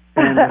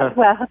 And,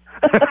 well,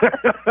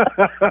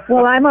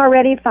 I'm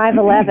already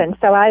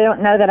 5'11", so I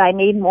don't know that I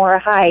need more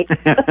height.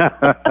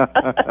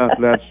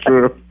 That's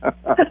true.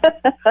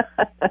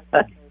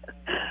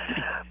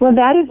 Well,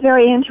 that is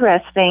very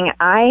interesting.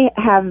 I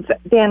have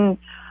been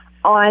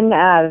on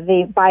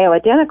the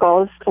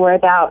bioidenticals for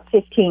about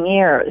 15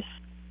 years,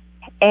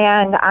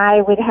 and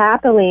I would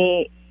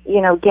happily,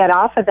 get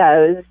off of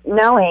those,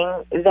 knowing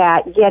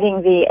that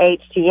getting the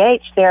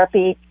HGH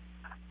therapy,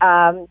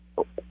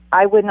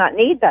 I would not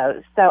need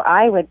those. So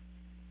I would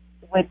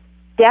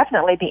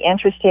definitely be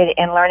interested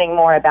in learning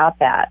more about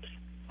that.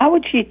 How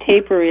would she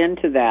taper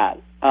into that,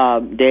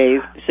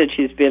 Dave, since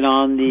she's been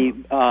on the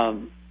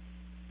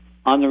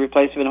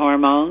replacement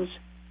hormones?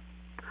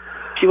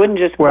 She wouldn't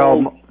just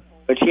go,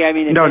 but she,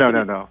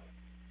 no.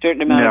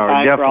 Certain amount of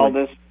time for all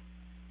this,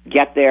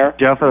 get there,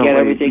 definitely, get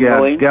everything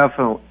going.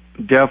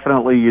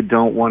 Definitely, you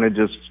don't want to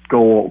just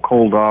go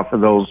cold off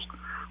of those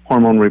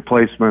hormone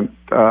replacement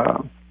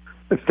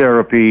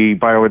therapy,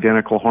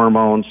 bioidentical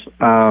hormones.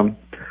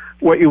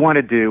 What you want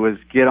to do is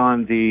get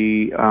on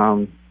the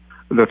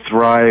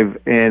Thrive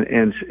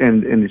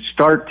and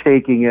start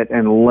taking it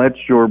and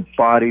let your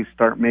body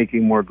start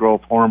making more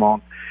growth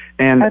hormone.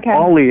 And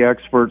all the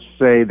experts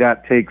say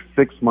that takes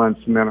 6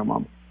 months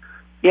minimum.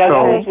 Yeah, that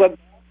was what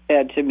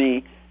said to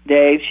me,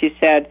 Dave. She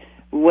said,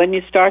 when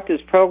you start this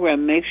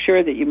program, make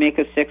sure that you make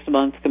a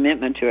 6-month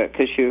commitment to it,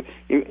 because you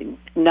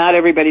not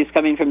everybody's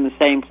coming from the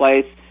same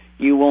place.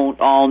 You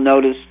won't all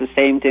notice the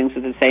same things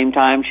at the same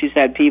time. She's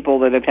had people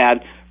that have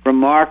had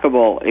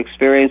remarkable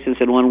experiences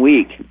in 1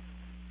 week.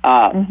 It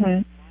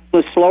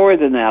was slower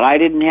than that. I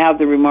didn't have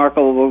the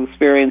remarkable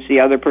experience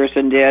the other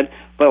person did,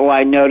 but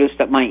I noticed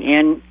that my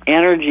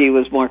energy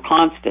was more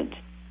constant.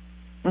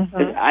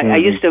 I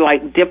used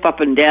to dip up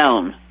and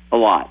down a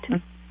lot.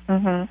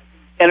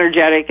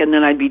 Energetic, and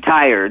then I'd be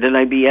tired, and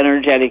I'd be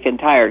energetic and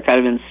tired, kind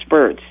of in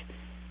spurts.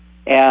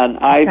 And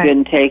I've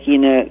been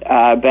taking it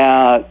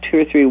about 2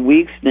 or 3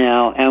 weeks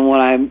now, and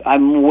when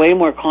I'm way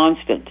more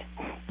constant,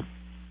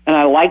 and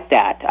I like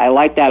that. I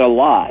like that a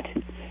lot,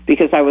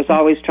 because I was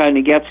always trying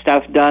to get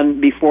stuff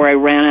done before I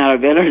ran out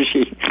of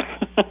energy.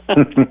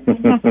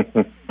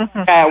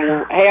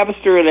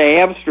 Hamster in a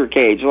hamster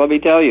cage, let me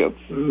tell you.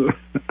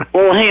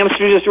 Well,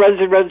 hamster just runs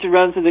and runs and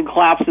runs, and then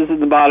collapses in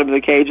the bottom of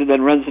the cage, and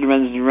then runs and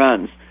runs and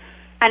runs.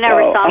 I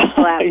never saw him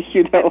collapse.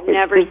 I've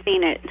never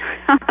seen it.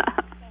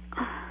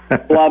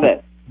 Love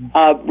it.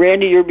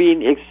 Randy, you're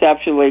being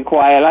exceptionally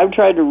quiet. I'm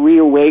trying to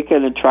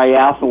reawaken a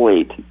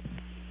triathlete.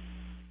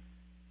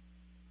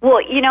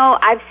 Well,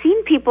 I've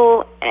seen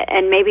people,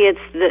 and maybe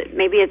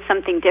it's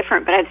something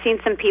different, but I've seen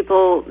some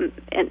people,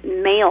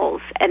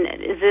 males, and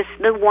is this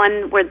the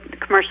one where the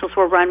commercials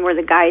were run where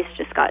the guys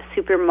just got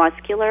super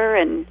muscular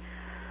and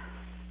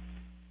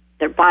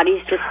their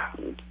bodies just,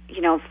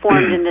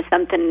 formed into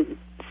something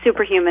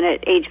superhuman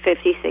at age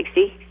 50,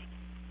 60?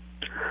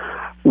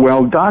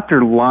 Well,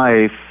 Dr.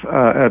 Life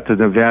at the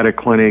Nevada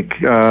Clinic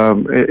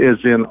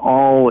is in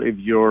all of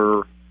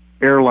your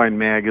airline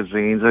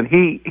magazines, and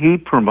he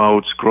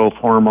promotes growth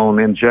hormone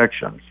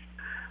injections,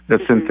 the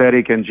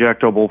synthetic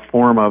injectable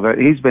form of it.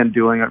 He's been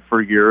doing it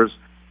for years.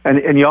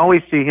 And you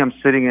always see him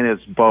sitting in his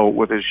boat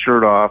with his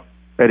shirt off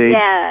at age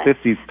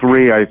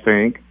 53, I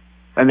think.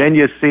 And then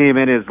you see him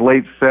in his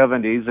late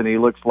 70s, and he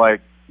looks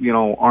like,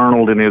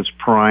 Arnold in his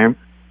prime.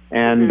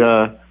 And,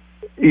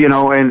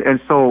 and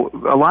so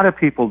a lot of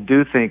people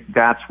do think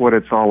that's what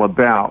it's all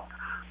about.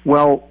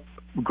 Well,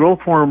 growth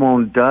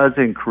hormone does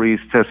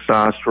increase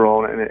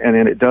testosterone,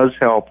 and it does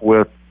help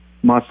with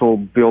muscle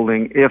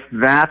building. If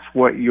that's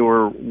what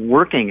you're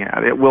working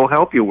at, it will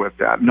help you with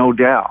that, no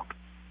doubt.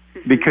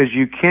 Because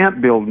you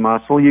can't build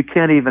muscle, you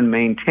can't even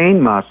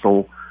maintain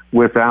muscle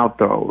without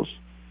those.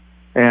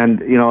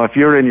 And, if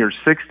you're in your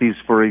 60s,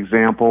 for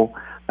example,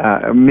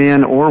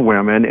 men or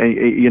women,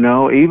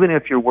 even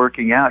if you're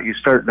working out, you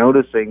start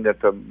noticing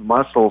that the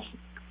muscles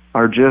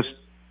are just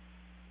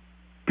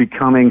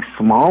becoming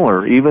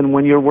smaller, even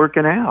when you're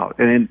working out.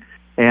 And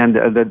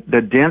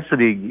the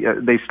density,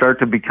 they start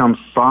to become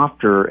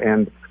softer,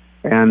 and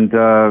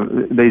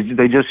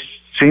they just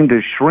seem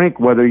to shrink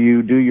whether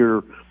you do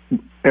your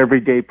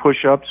everyday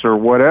push-ups or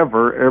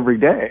whatever every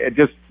day. It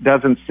just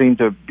doesn't seem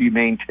to be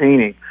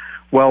maintaining.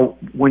 Well,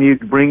 when you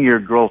bring your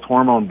growth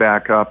hormone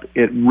back up,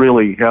 it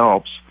really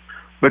helps.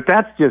 But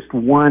that's just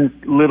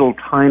one little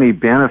tiny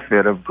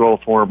benefit of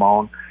growth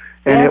hormone,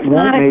 and it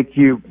won't make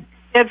you...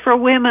 And for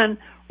women,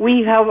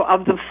 we have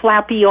of the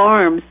flappy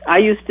arms. I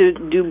used to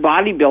do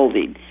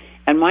bodybuilding,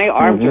 and my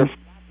arms are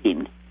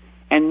flapping.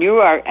 And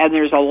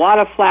there's a lot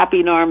of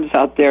flapping arms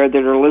out there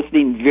that are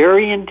listening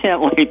very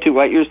intently to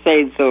what you're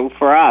saying. So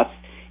for us,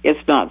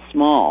 it's not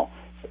small.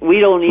 We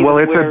don't even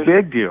wear a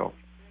big deal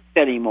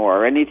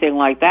anymore or anything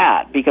like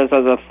that because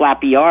of the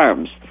flappy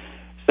arms.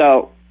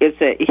 So it's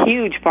a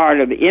huge part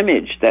of the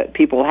image that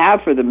people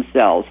have for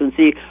themselves. And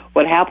see,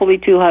 what Happily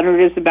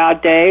 200 is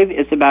about, Dave,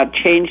 it's about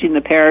changing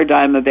the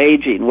paradigm of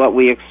aging, what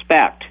we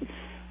expect.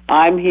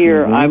 I'm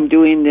here, I'm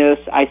doing this.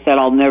 I said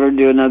I'll never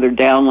do another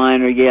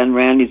downliner again.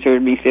 Randy's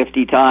heard me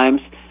 50 times.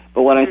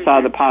 But when I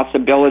saw the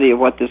possibility of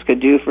what this could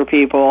do for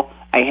people,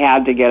 I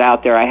had to get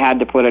out there. I had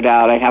to put it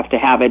out. I have to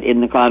have it in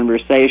the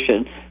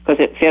conversation because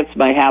it fits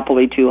my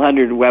Happily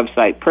 200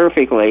 website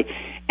perfectly.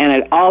 And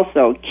it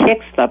also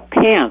kicks the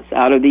pants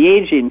out of the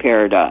aging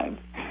paradigm.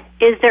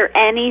 Is there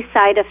any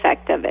side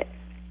effect of it?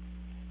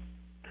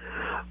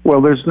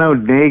 Well, there's no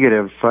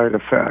negative side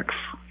effects.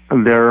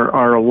 There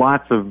are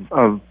lots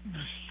of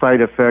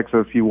side effects,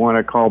 if you want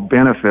to call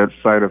benefits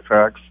side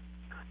effects.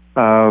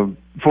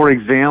 For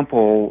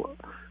example,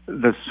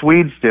 the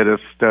Swedes did a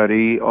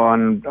study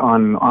on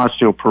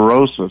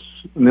osteoporosis,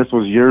 and this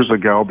was years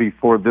ago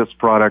before this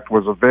product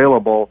was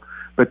available,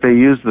 but they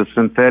used the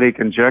synthetic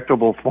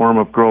injectable form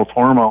of growth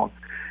hormone.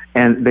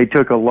 And they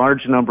took a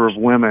large number of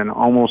women,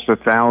 almost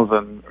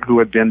 1,000, who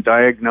had been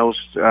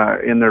diagnosed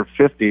in their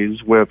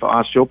 50s with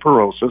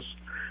osteoporosis.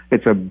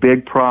 It's a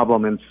big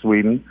problem in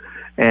Sweden,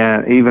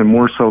 and even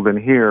more so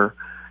than here.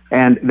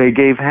 And they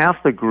gave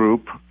half the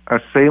group a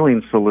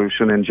saline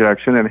solution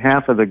injection and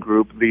half of the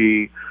group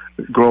the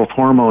growth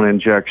hormone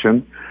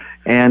injection.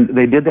 And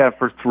they did that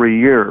for 3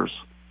 years.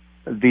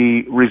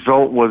 The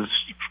result was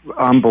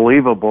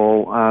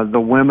unbelievable. The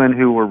women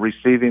who were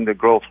receiving the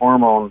growth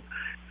hormone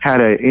had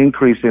an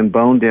increase in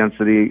bone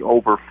density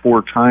over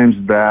 4 times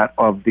that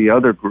of the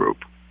other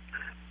group.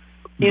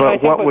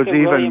 But what was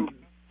even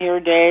here,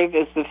 Dave,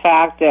 is the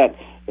fact that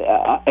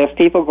if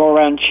people go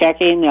around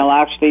checking, they'll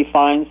actually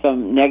find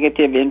some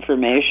negative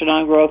information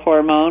on growth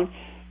hormone.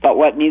 But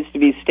what needs to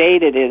be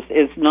stated is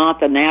it's not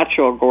the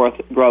natural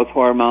growth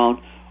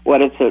hormone.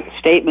 What it's a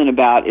statement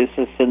about is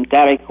the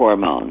synthetic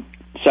hormone.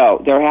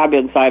 So there have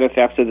been side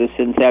effects of the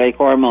synthetic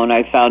hormone.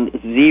 I found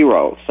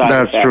 0 side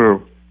effects. That's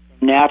true.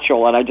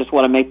 Natural, and I just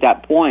want to make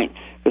that point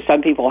because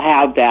some people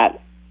have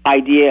that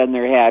idea in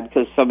their head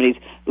because somebody's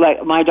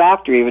like my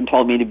doctor even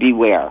told me to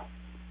beware,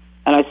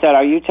 and I said,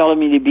 "Are you telling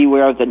me to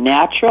beware of the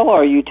natural,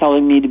 or are you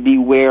telling me to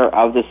beware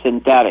of the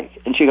synthetic?"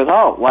 And she goes,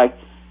 "Oh, like,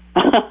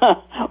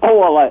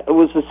 it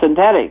was the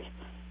synthetic,"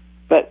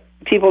 but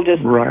people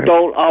just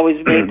don't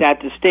always make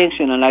that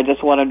distinction, and I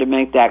just wanted to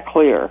make that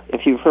clear.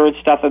 If you've heard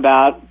stuff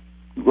about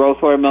growth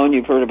hormone,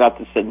 you've heard about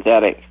the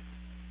synthetic.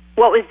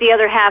 What was the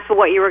other half of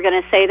what you were going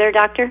to say there,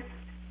 Doctor?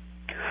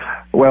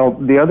 Well,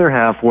 the other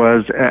half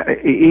was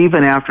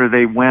even after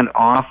they went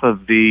off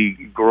of the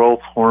growth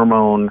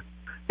hormone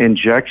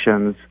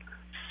injections,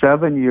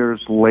 7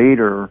 years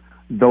later,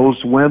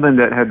 those women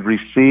that had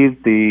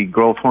received the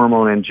growth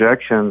hormone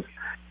injections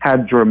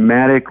had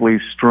dramatically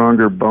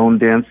stronger bone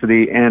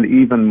density and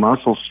even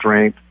muscle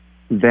strength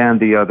than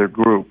the other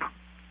group.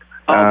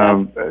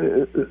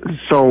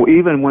 So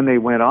even when they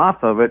went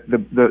off of it,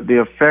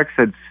 the effects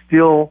had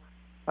still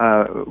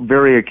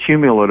very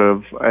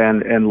accumulative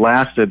and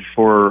lasted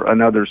for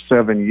another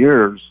 7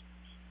 years.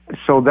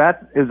 So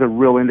that is a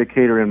real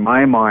indicator in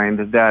my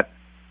mind that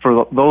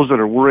for those that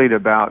are worried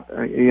about,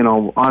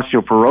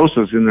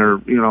 osteoporosis in their,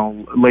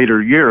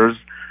 later years,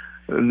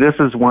 this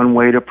is one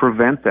way to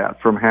prevent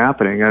that from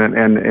happening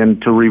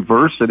and to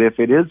reverse it if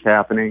it is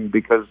happening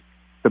because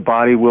the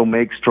body will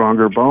make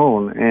stronger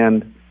bone.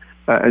 And,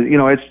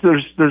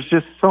 there's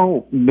just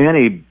so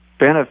many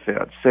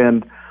benefits.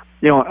 And,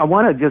 I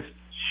want to just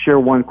share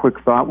one quick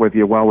thought with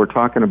you while we're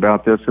talking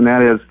about this, and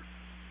that is,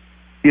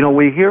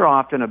 we hear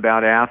often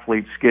about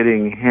athletes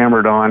getting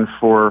hammered on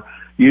for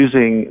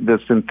using the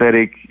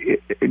synthetic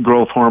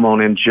growth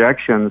hormone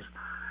injections,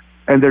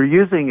 and they're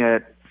using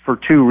it for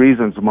two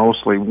reasons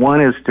mostly. One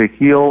is to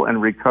heal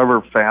and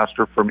recover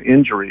faster from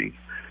injury.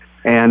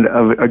 And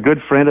a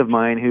good friend of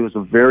mine who is a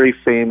very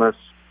famous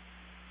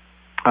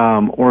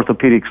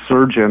orthopedic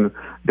surgeon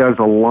does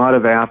a lot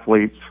of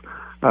athletes.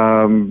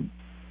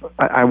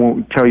 I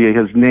won't tell you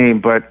his name,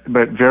 but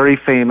very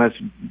famous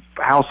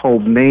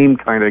household name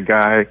kind of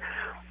guy.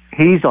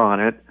 He's on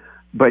it,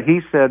 but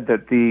he said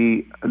that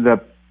the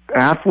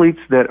athletes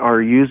that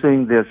are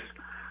using this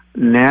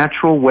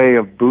natural way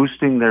of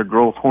boosting their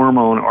growth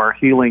hormone are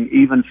healing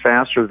even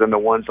faster than the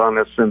ones on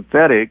the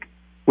synthetic,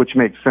 which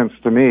makes sense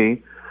to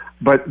me.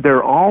 But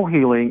they're all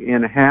healing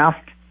in half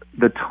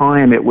the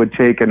time it would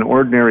take an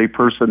ordinary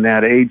person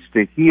that age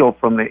to heal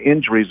from the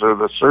injuries or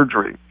the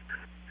surgery.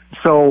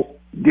 So,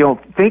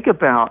 think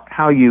about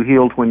how you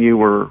healed when you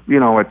were,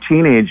 a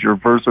teenager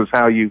versus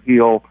how you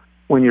heal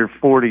when you're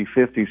 40,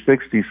 50,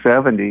 60,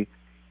 70.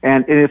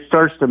 And it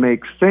starts to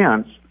make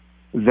sense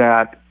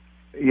that,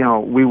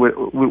 we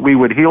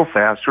would heal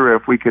faster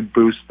if we could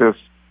boost this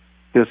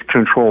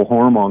control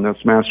hormone,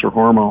 this master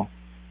hormone.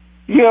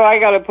 I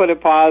got to put a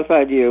pause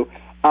on you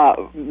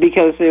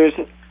because there's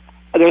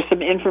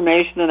some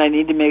information that I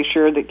need to make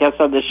sure that gets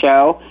on the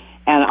show,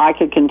 and I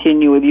could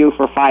continue with you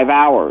for 5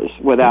 hours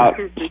without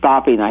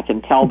stopping. I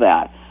can tell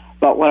that.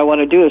 But what I want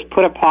to do is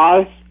put a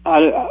pause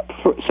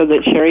so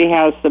that Sherry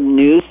has some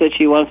news that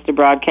she wants to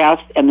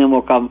broadcast, and then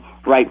we'll come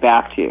right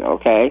back to you,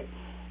 okay?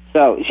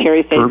 So,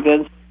 Sherry St.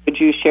 Vincent, could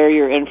you share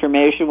your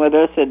information with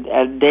us?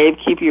 And Dave,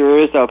 keep your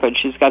ears open.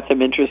 She's got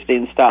some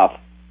interesting stuff.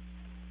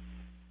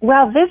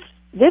 Well, this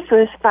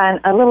was fun,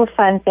 a little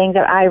fun thing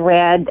that I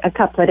read a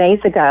couple of days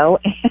ago.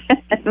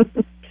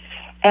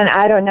 And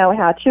I don't know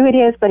how true it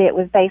is, but it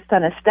was based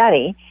on a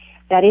study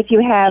that if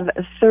you have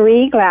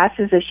 3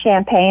 glasses of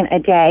champagne a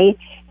day,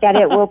 that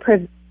it will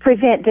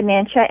prevent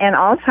dementia and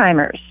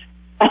Alzheimer's.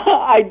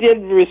 I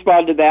did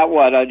respond to that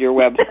one on your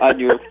web, on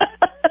your...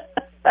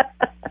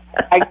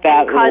 like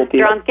that. Cause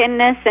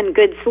drunkenness and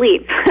good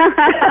sleep.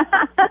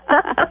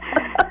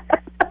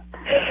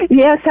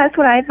 Yes, that's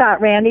what I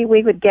thought, Randy.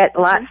 We would get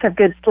lots of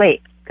good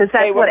sleep because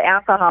that's what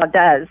alcohol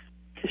does.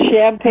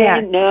 Champagne? Yeah.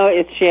 No,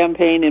 it's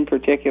champagne in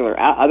particular.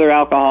 Other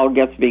alcohol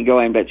gets me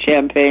going, but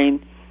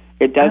champagne,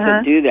 it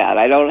doesn't do that.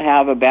 I don't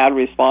have a bad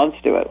response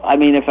to it. I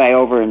mean, if I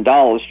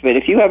overindulged, but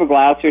if you have a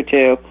glass or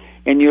two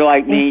and you're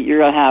like me,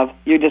 you're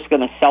just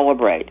going to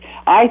celebrate.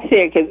 I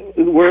think it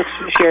works,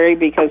 Sherry,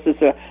 because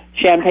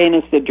champagne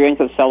is the drink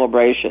of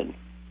celebration.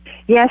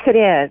 Yes, it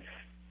is.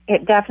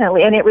 It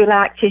definitely, and it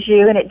relaxes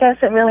you, and it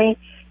doesn't really,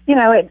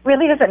 it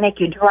really doesn't make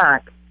you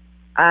drunk,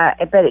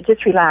 but it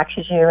just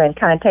relaxes you and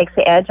kind of takes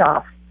the edge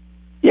off.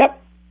 Yep.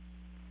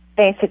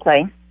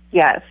 Basically,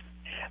 yes.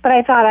 But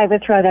I thought I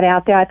would throw that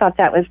out there. I thought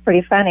that was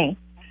pretty funny.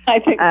 I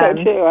think so,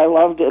 too. I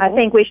loved it. I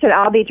think we should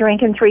all be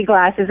drinking 3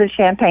 glasses of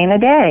champagne a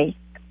day.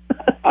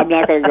 I'm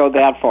not going to go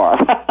that far.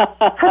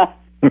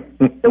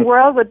 The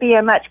world would be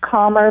a much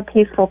calmer,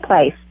 peaceful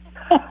place.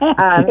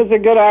 It's a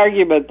good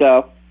argument,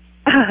 though.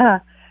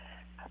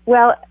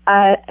 Well,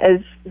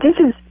 this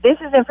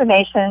is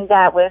information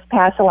that was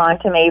passed along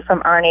to me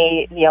from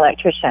Ernie, the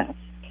electrician.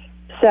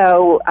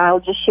 So I'll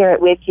just share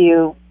it with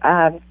you.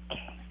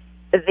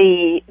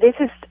 This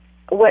is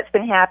what's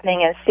been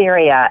happening in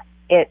Syria.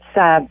 It's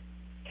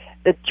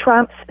the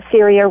Trump's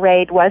Syria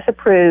raid was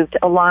approved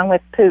along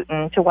with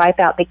Putin to wipe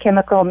out the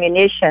chemical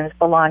munitions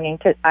belonging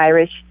to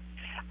ISIS,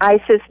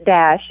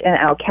 Daesh, and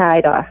Al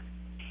Qaeda.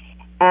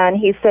 And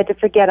he said to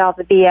forget all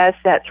the BS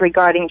that's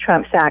regarding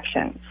Trump's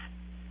actions.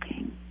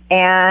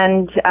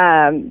 And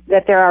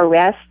that there are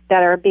arrests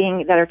that are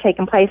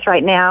taking place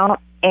right now,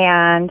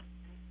 and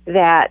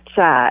that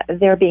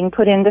they're being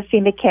put into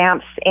FEMA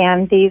camps,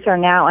 and these are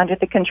now under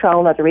the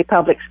control of the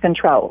Republic's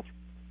control.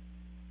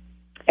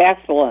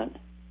 Excellent.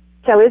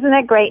 So isn't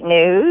that great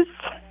news?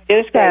 It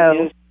is great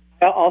news.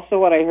 Also,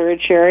 what I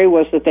heard, Sherry,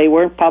 was that they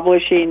weren't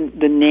publishing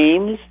the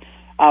names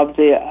of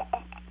the...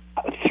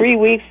 3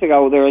 weeks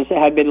ago,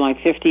 had been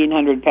like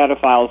 1,500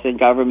 pedophiles in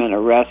government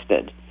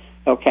arrested.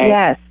 Okay.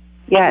 Yes.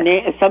 Yes.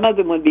 Some of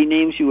them would be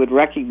names you would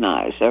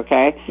recognize.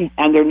 Okay.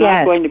 And they're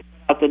not going to put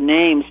out the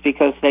names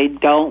because they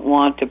don't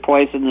want to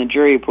poison the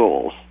jury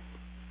pools.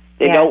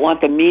 They don't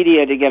want the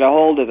media to get a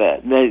hold of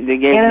it. They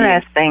gave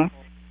interesting.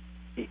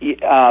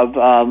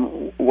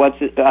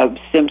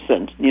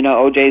 Simpson.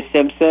 O.J.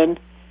 Simpson.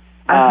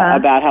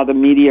 About how the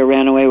media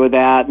ran away with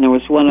that, and there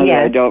was one other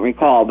I don't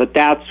recall, but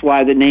that's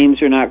why the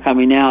names are not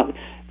coming out.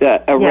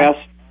 The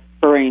arrests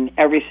occurring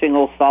every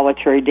single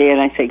solitary day, and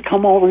I say,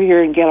 come over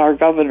here and get our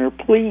governor,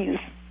 please.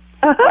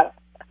 I don't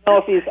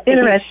know if he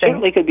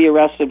certainly could be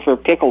arrested for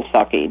pickle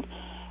sucking.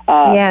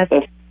 If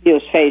you see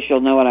his face,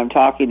 you'll know what I'm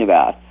talking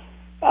about.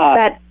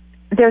 But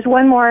there's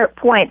one more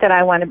point that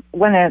I want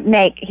to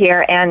make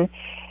here, and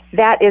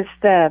that is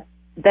that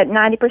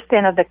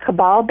 90% of the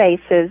cabal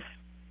bases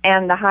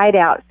and the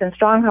hideouts and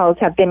strongholds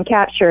have been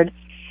captured,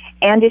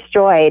 and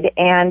destroyed.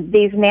 And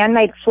these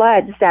man-made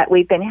floods that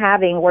we've been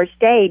having were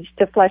staged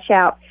to flush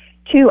out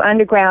 2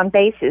 underground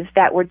bases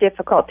that were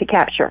difficult to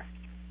capture.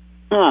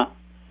 Huh.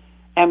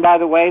 And by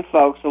the way,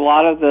 folks, a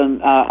lot of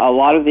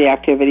the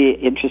activity,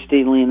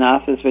 interestingly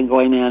enough, has been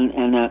going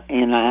in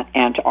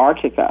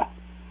Antarctica.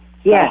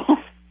 Yes. So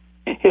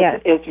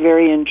it's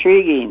very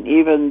intriguing.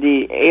 Even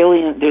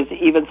there's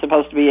even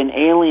supposed to be an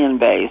alien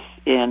base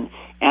in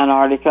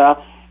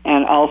Antarctica.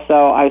 And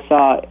also, I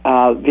saw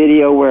a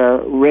video where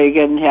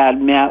Reagan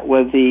had met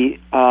with the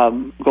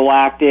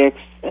Galactics,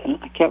 and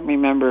I can't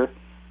remember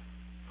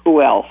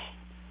who else.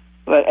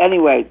 But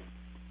anyway,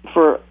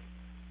 for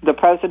the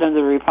President of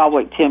the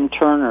Republic, Tim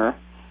Turner,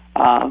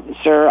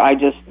 sir, I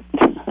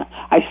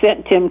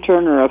sent Tim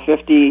Turner a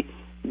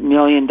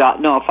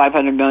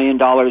 $500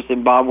 million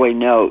Zimbabwe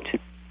note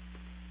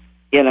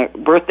in a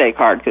birthday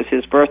card, because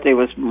his birthday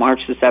was March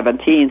the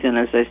 17th, and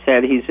as I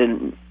said, he's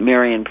in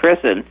Marion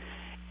prison.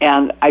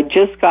 And I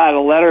just got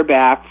a letter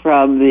back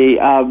from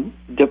the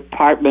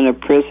Department of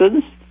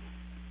Prisons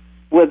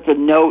with the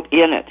note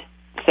in it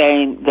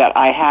saying that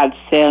I had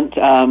sent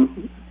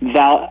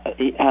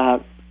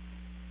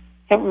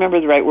can't remember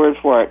the right word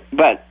for it,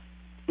 but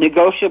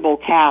negotiable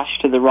cash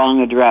to the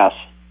wrong address.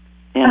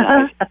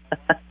 And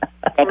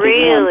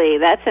really?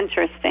 That's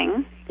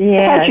interesting.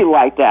 Yeah. How'd you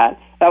like that?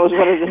 That was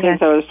one of the things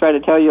I was trying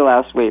to tell you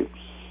last week.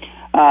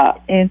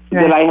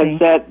 That I had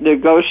sent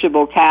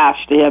negotiable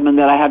cash to him, and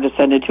that I had to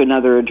send it to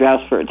another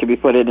address for it to be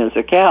put in his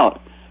account.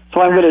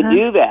 So I'm going to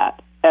do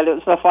that. And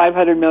it's a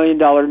 $500 million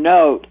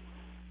note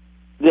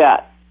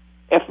that,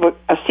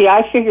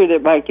 I figured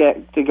it might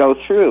get to go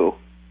through,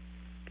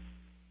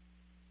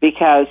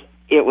 because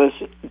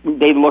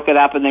they'd look it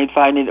up and they'd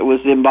find it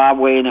was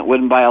Zimbabwe and it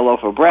wouldn't buy a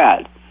loaf of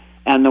bread.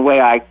 And the way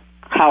I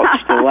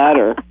couched the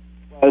letter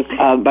was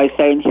by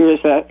saying,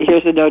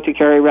 here's a note to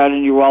carry around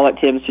in your wallet,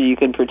 Tim, so you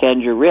can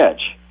pretend you're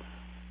rich.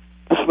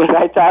 But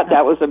I thought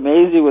that was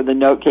amazing when the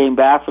note came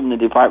back from the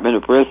Department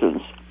of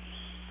Prisons.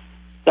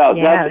 So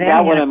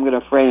that one I'm going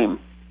to frame.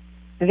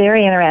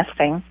 Very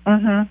interesting.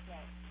 Mm-hmm.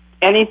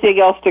 Anything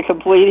else to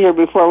complete here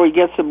before we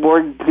get some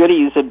more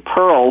goodies and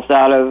pearls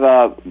out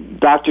of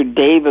Dr.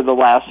 Dave in the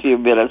last few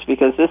minutes,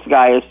 because this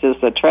guy is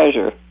just a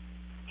treasure.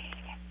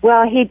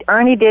 Well,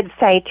 Ernie did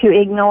say to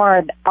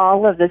ignore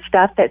all of the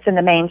stuff that's in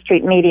the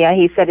mainstream media.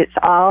 He said it's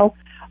all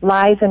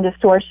lies and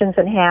distortions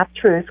and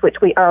half-truths,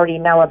 which we already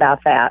know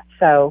about that.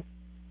 So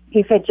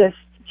he said just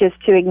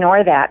to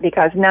ignore that,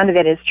 because none of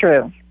it is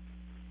true.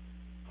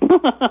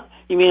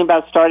 You mean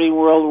about starting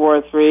World War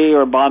III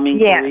or bombing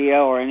Korea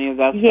or any of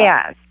that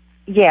stuff?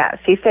 Yes.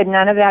 He said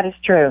none of that is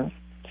true.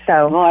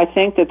 So, well, I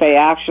think that they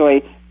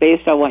actually,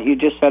 based on what you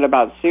just said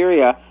about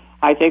Syria,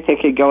 I think they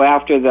could go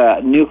after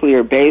the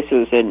nuclear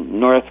bases in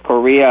North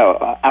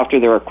Korea after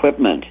their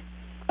equipment.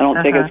 I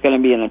don't think it's going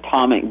to be an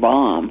atomic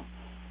bomb,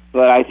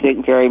 but I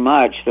think very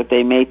much that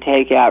they may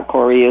take out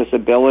Korea's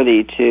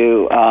ability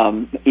to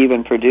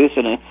even produce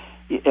an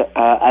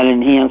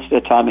enhanced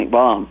atomic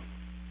bomb.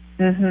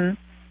 Mm-hmm.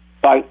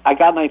 So I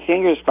got my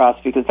fingers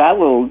crossed, because that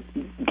little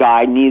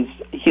guy needs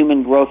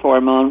human growth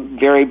hormone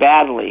very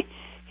badly.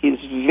 He's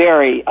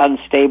very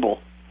unstable,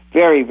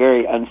 very,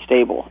 very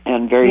unstable,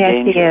 and very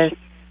dangerous.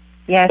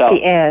 Yes, he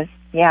is.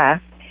 Yeah.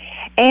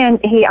 And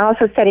he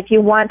also said if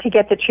you want to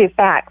get the true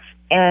facts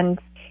and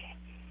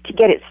to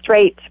get it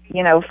straight,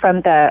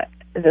 from the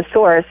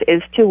source,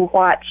 is to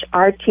watch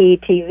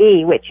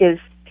RT-TV, which is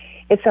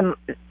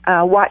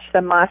watch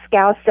the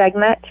Moscow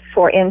segment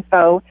for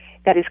info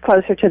that is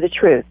closer to the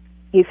truth.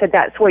 He said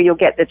that's where you'll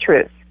get the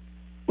truth.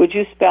 Would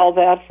you spell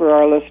that for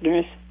our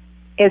listeners?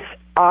 It's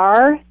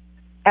R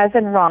as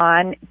in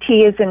Ron,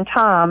 T as in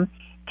Tom,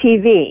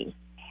 TV,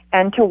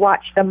 and to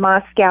watch the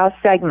Moscow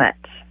segment.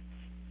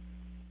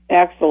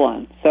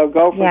 Excellent. So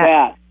go for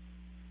that.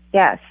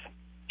 Yes.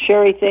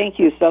 Sherry, thank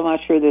you so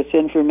much for this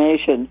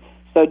information.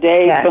 So,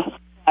 Dave,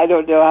 I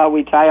don't know how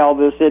we tie all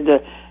this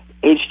into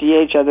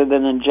HGH other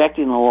than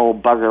injecting a little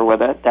bugger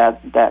with it,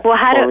 that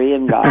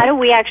Korean guy. How do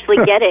we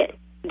actually get it,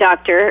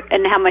 Doctor,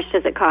 and how much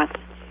does it cost?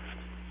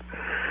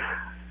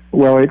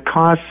 Well, it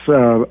costs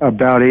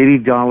about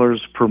 $80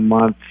 per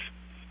month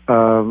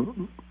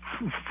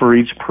for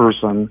each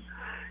person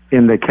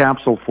in the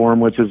capsule form,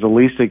 which is the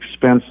least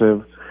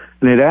expensive.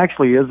 And it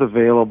actually is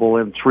available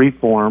in 3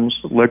 forms: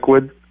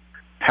 liquid,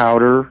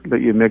 powder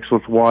that you mix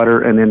with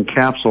water, and in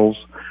capsules.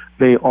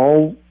 They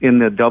all, in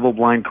the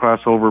double-blind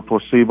crossover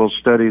placebo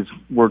studies,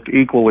 worked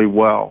equally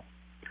well.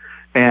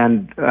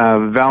 And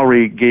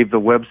Valerie gave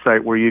the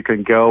website where you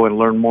can go and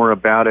learn more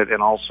about it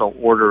and also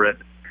order it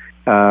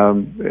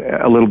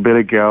a little bit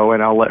ago,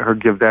 and I'll let her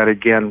give that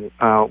again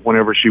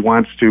whenever she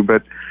wants to.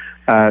 But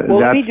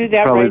let me do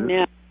that right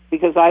now,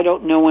 because I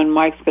don't know when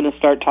Mike's going to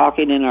start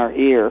talking in our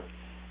ear.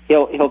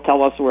 He'll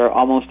tell us we're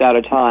almost out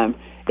of time.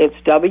 It's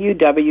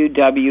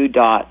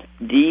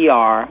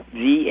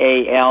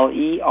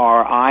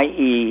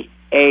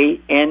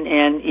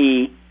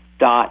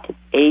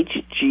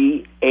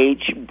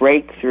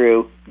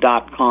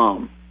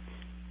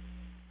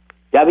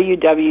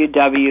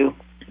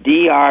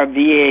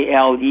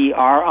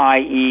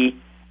www.drvalerianne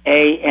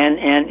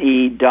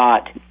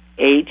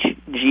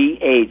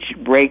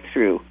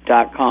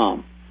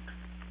ANNE.HGHbreakthrough.com.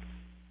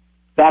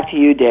 Back to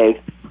you, Dave.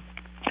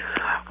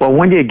 Well,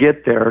 when you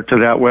get there to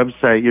that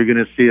website, you're going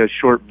to see a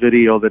short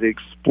video that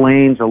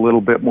explains a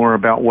little bit more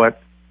about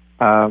what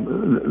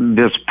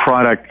this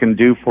product can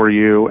do for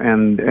you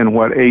and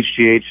what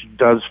HGH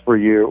does for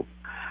you.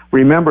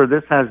 Remember,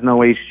 this has no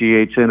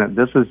HGH in it.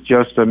 This is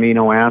just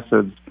amino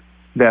acids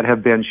that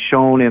have been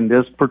shown in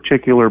this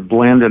particular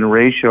blend and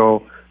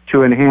ratio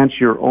to enhance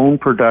your own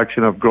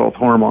production of growth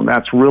hormone.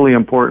 That's really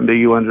important that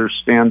you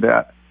understand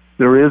that.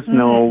 There is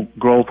no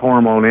growth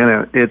hormone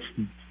in it.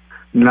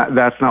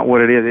 That's not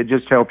what it is. It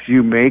just helps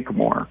you make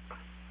more.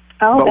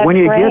 Oh, but that's when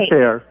you great. get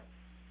there,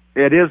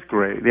 it is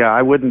great. Yeah,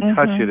 I wouldn't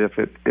touch it if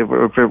it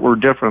were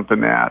different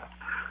than that.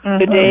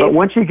 But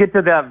once you get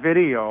to that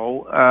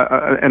video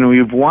and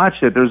we've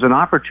watched it, there's an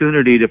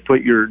opportunity to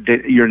put your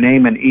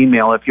name and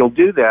email. If you'll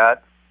do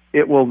that,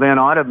 it will then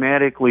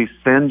automatically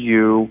send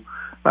you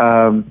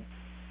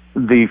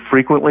the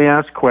frequently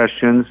asked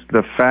questions,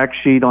 the fact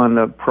sheet on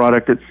the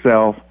product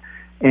itself,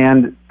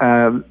 and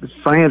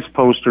science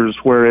posters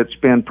where it's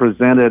been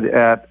presented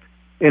at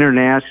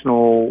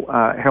international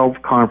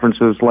health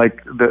conferences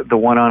like the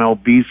one on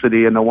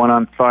obesity and the one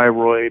on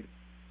thyroid,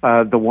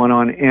 the one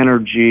on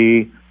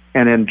energy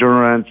and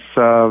endurance,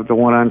 the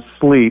one on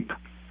sleep,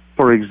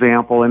 for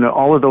example. And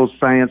all of those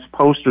science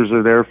posters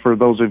are there for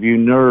those of you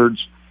nerds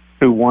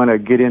who want to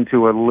get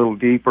into it a little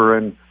deeper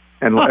and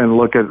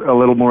look at a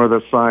little more of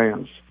the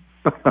science.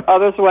 Oh,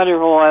 that's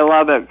wonderful. I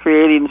love it.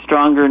 Creating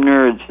stronger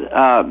nerds,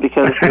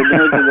 because the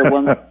nerds are the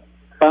ones that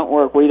don't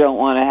work we don't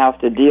want to have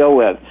to deal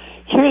with.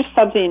 Here's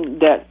something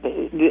that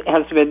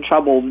has been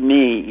troubled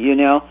me,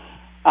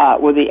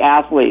 with the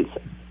athletes.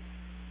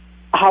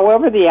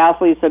 However, the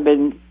athletes have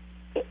been,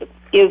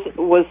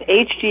 was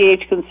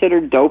HGH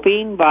considered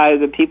doping by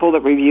the people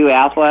that review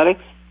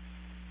athletics?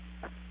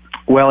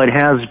 Well, it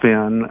has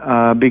been,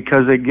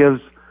 because it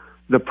gives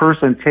the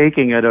person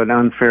taking it an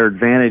unfair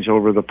advantage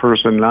over the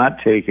person not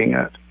taking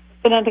it.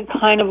 Isn't it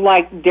kind of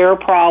like their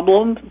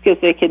problem because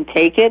they can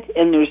take it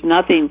and there's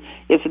nothing,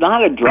 it's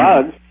not a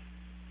drug?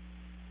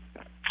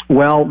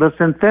 Well, the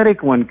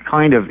synthetic one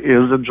kind of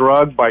is a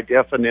drug by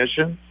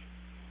definition,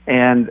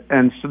 and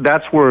so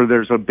that's where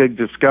there's a big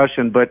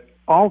discussion. But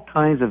all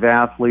kinds of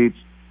athletes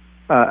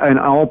and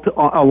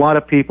a lot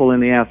of people in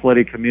the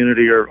athletic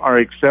community are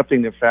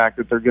accepting the fact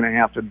that they're going to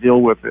have to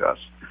deal with this.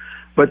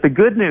 But the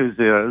good news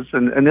is,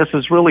 and this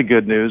is really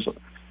good news,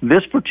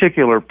 this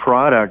particular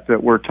product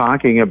that we're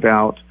talking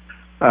about,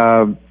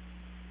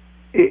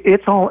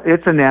 it's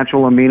a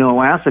natural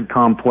amino acid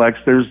complex.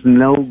 There's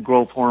no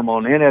growth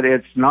hormone in it.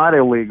 It's not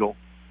illegal.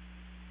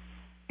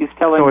 He's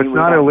telling so me it's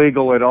not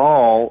illegal at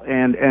all.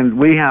 And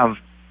we have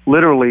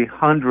literally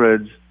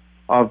hundreds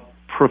of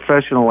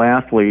professional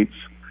athletes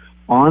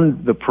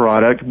on the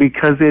product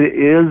because it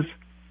is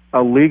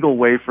a legal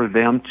way for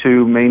them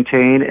to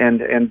maintain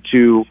and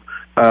to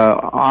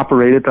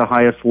operate at the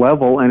highest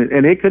level,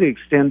 and it could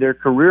extend their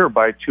career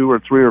by 2 or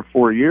 3 or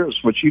 4 years,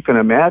 which you can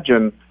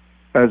imagine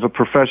as a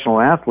professional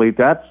athlete,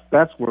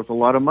 that's worth a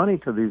lot of money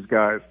to these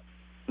guys.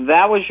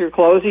 That was your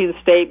closing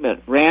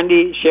statement.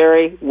 Randy,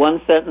 Sherry,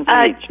 one sentence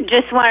each.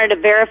 Just wanted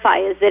to verify,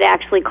 is it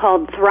actually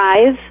called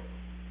Thrive?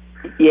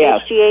 Yes.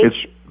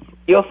 HGH?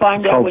 You'll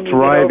find out when you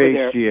Thrive get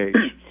over HGH.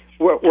 there.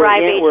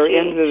 We're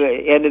into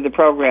the end of the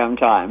program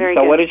time. Very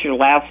so good. what is your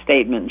last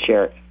statement,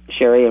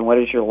 Sherry, and what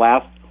is your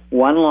last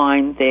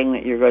one-line thing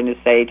that you're going to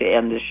say to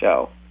end the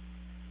show?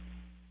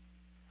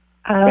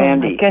 Oh,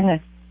 Randy. my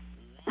goodness.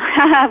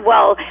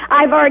 Well,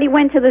 I've already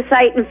went to the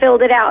site and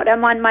filled it out.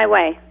 I'm on my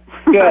way.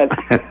 Good.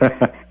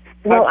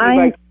 Well,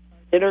 I'm...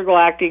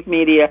 Intergalactic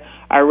Media,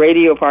 our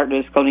radio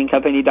partners,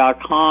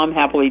 codingcompany.com,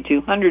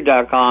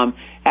 happily200.com,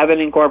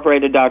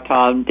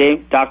 heavenincorporated.com,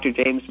 Dr.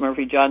 James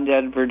Murphy, John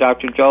Denver,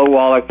 Dr. Joe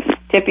Wallach,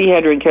 Tippi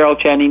Hedren, Carol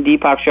Channing,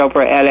 Deepak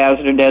Chopra, Ed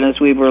Asner, Dennis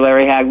Weaver,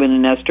 Larry Hagman,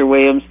 and Esther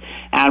Williams,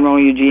 Admiral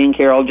Eugene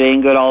Carroll,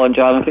 Jane Goodall, and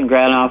Jonathan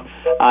Granoff,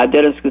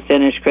 Dennis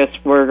Kucinich, Chris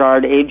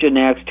Burgard, Agent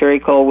X, Terry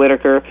Cole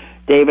Whitaker,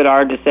 David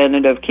R.,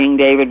 descendant of King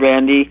David,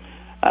 Randy's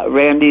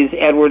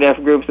Edward F.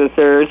 Group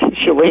III,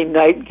 Shalene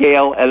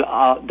Nightingale, and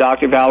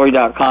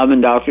drvalerie.com,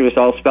 and doctor is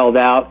all spelled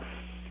out.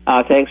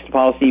 Thanks to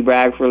Paul C.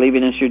 Bragg for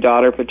leaving us your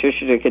daughter,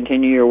 Patricia, to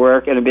continue your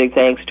work, and a big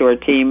thanks to our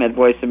team at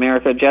Voice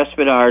America, Jess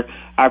Bernard,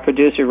 our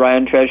producer,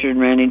 Ryan Treasure, and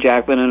Randy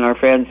Jackman, and our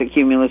friends at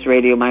Cumulus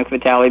Radio, Mike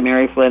Vitale,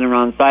 Mary Flynn, and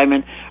Ron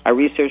Simon, our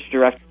research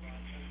director,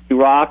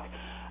 Rock,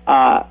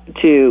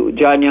 to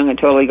John Young at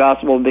Totally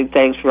Gospel. Big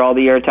thanks for all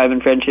the airtime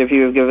and friendship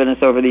you have given us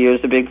over the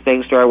years. A big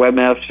thanks to our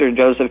webmaster,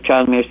 Joseph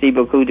Chung. Merci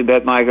beaucoup to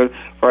Bette Migrant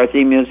for our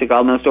theme music,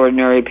 Almost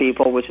Ordinary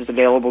People, which is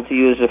available to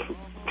you as a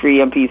free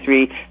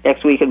MP3.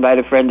 Next week, invite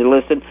a friend to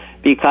listen.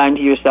 Be kind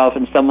to yourself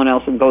and someone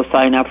else and go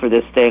sign up for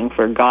this thing.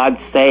 For God's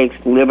sakes,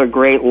 live a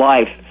great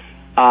life.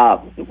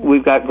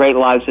 We've got great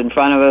lives in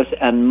front of us,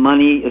 and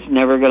money is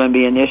never going to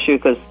be an issue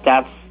because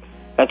that's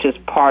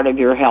just part of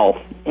your health.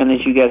 And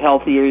as you get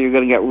healthier, you're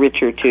going to get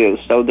richer too.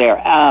 So they're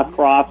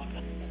across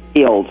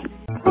field.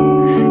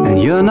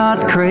 And you're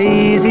not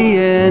crazy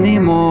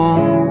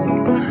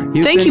anymore.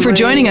 Thank you for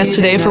joining us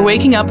today for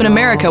Waking Up in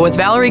America with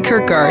Valerie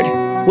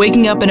Kirkgard.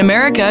 Waking Up in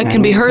America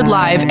can be heard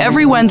live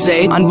every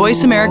Wednesday on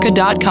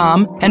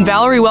voiceamerica.com, and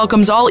Valerie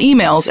welcomes all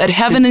emails at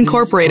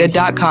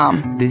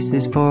heavenincorporated.com. This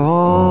is for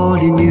all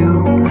you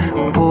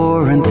knew,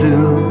 pouring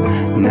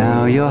through.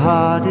 Now your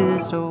heart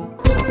is open.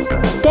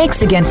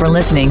 Thanks again for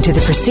listening to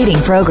the preceding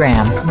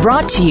program,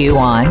 brought to you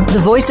on the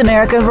Voice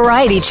America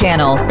Variety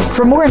Channel.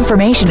 For more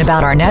information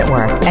about our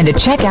network and to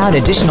check out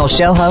additional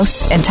show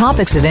hosts and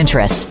topics of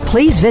interest,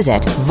 please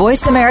visit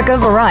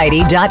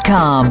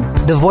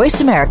voiceamericavariety.com. The Voice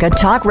America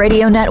Talk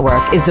Radio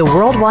Network is the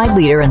worldwide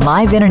leader in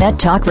live Internet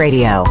talk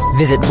radio.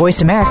 Visit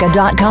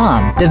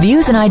voiceamerica.com. The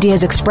views and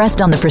ideas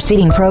expressed on the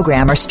preceding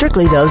program are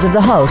strictly those of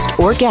the host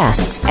or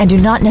guests and do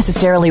not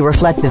necessarily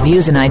reflect the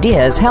views and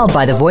ideas held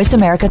by the Voice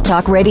America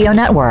Talk Radio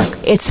Network,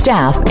 its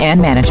staff, and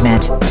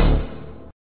management.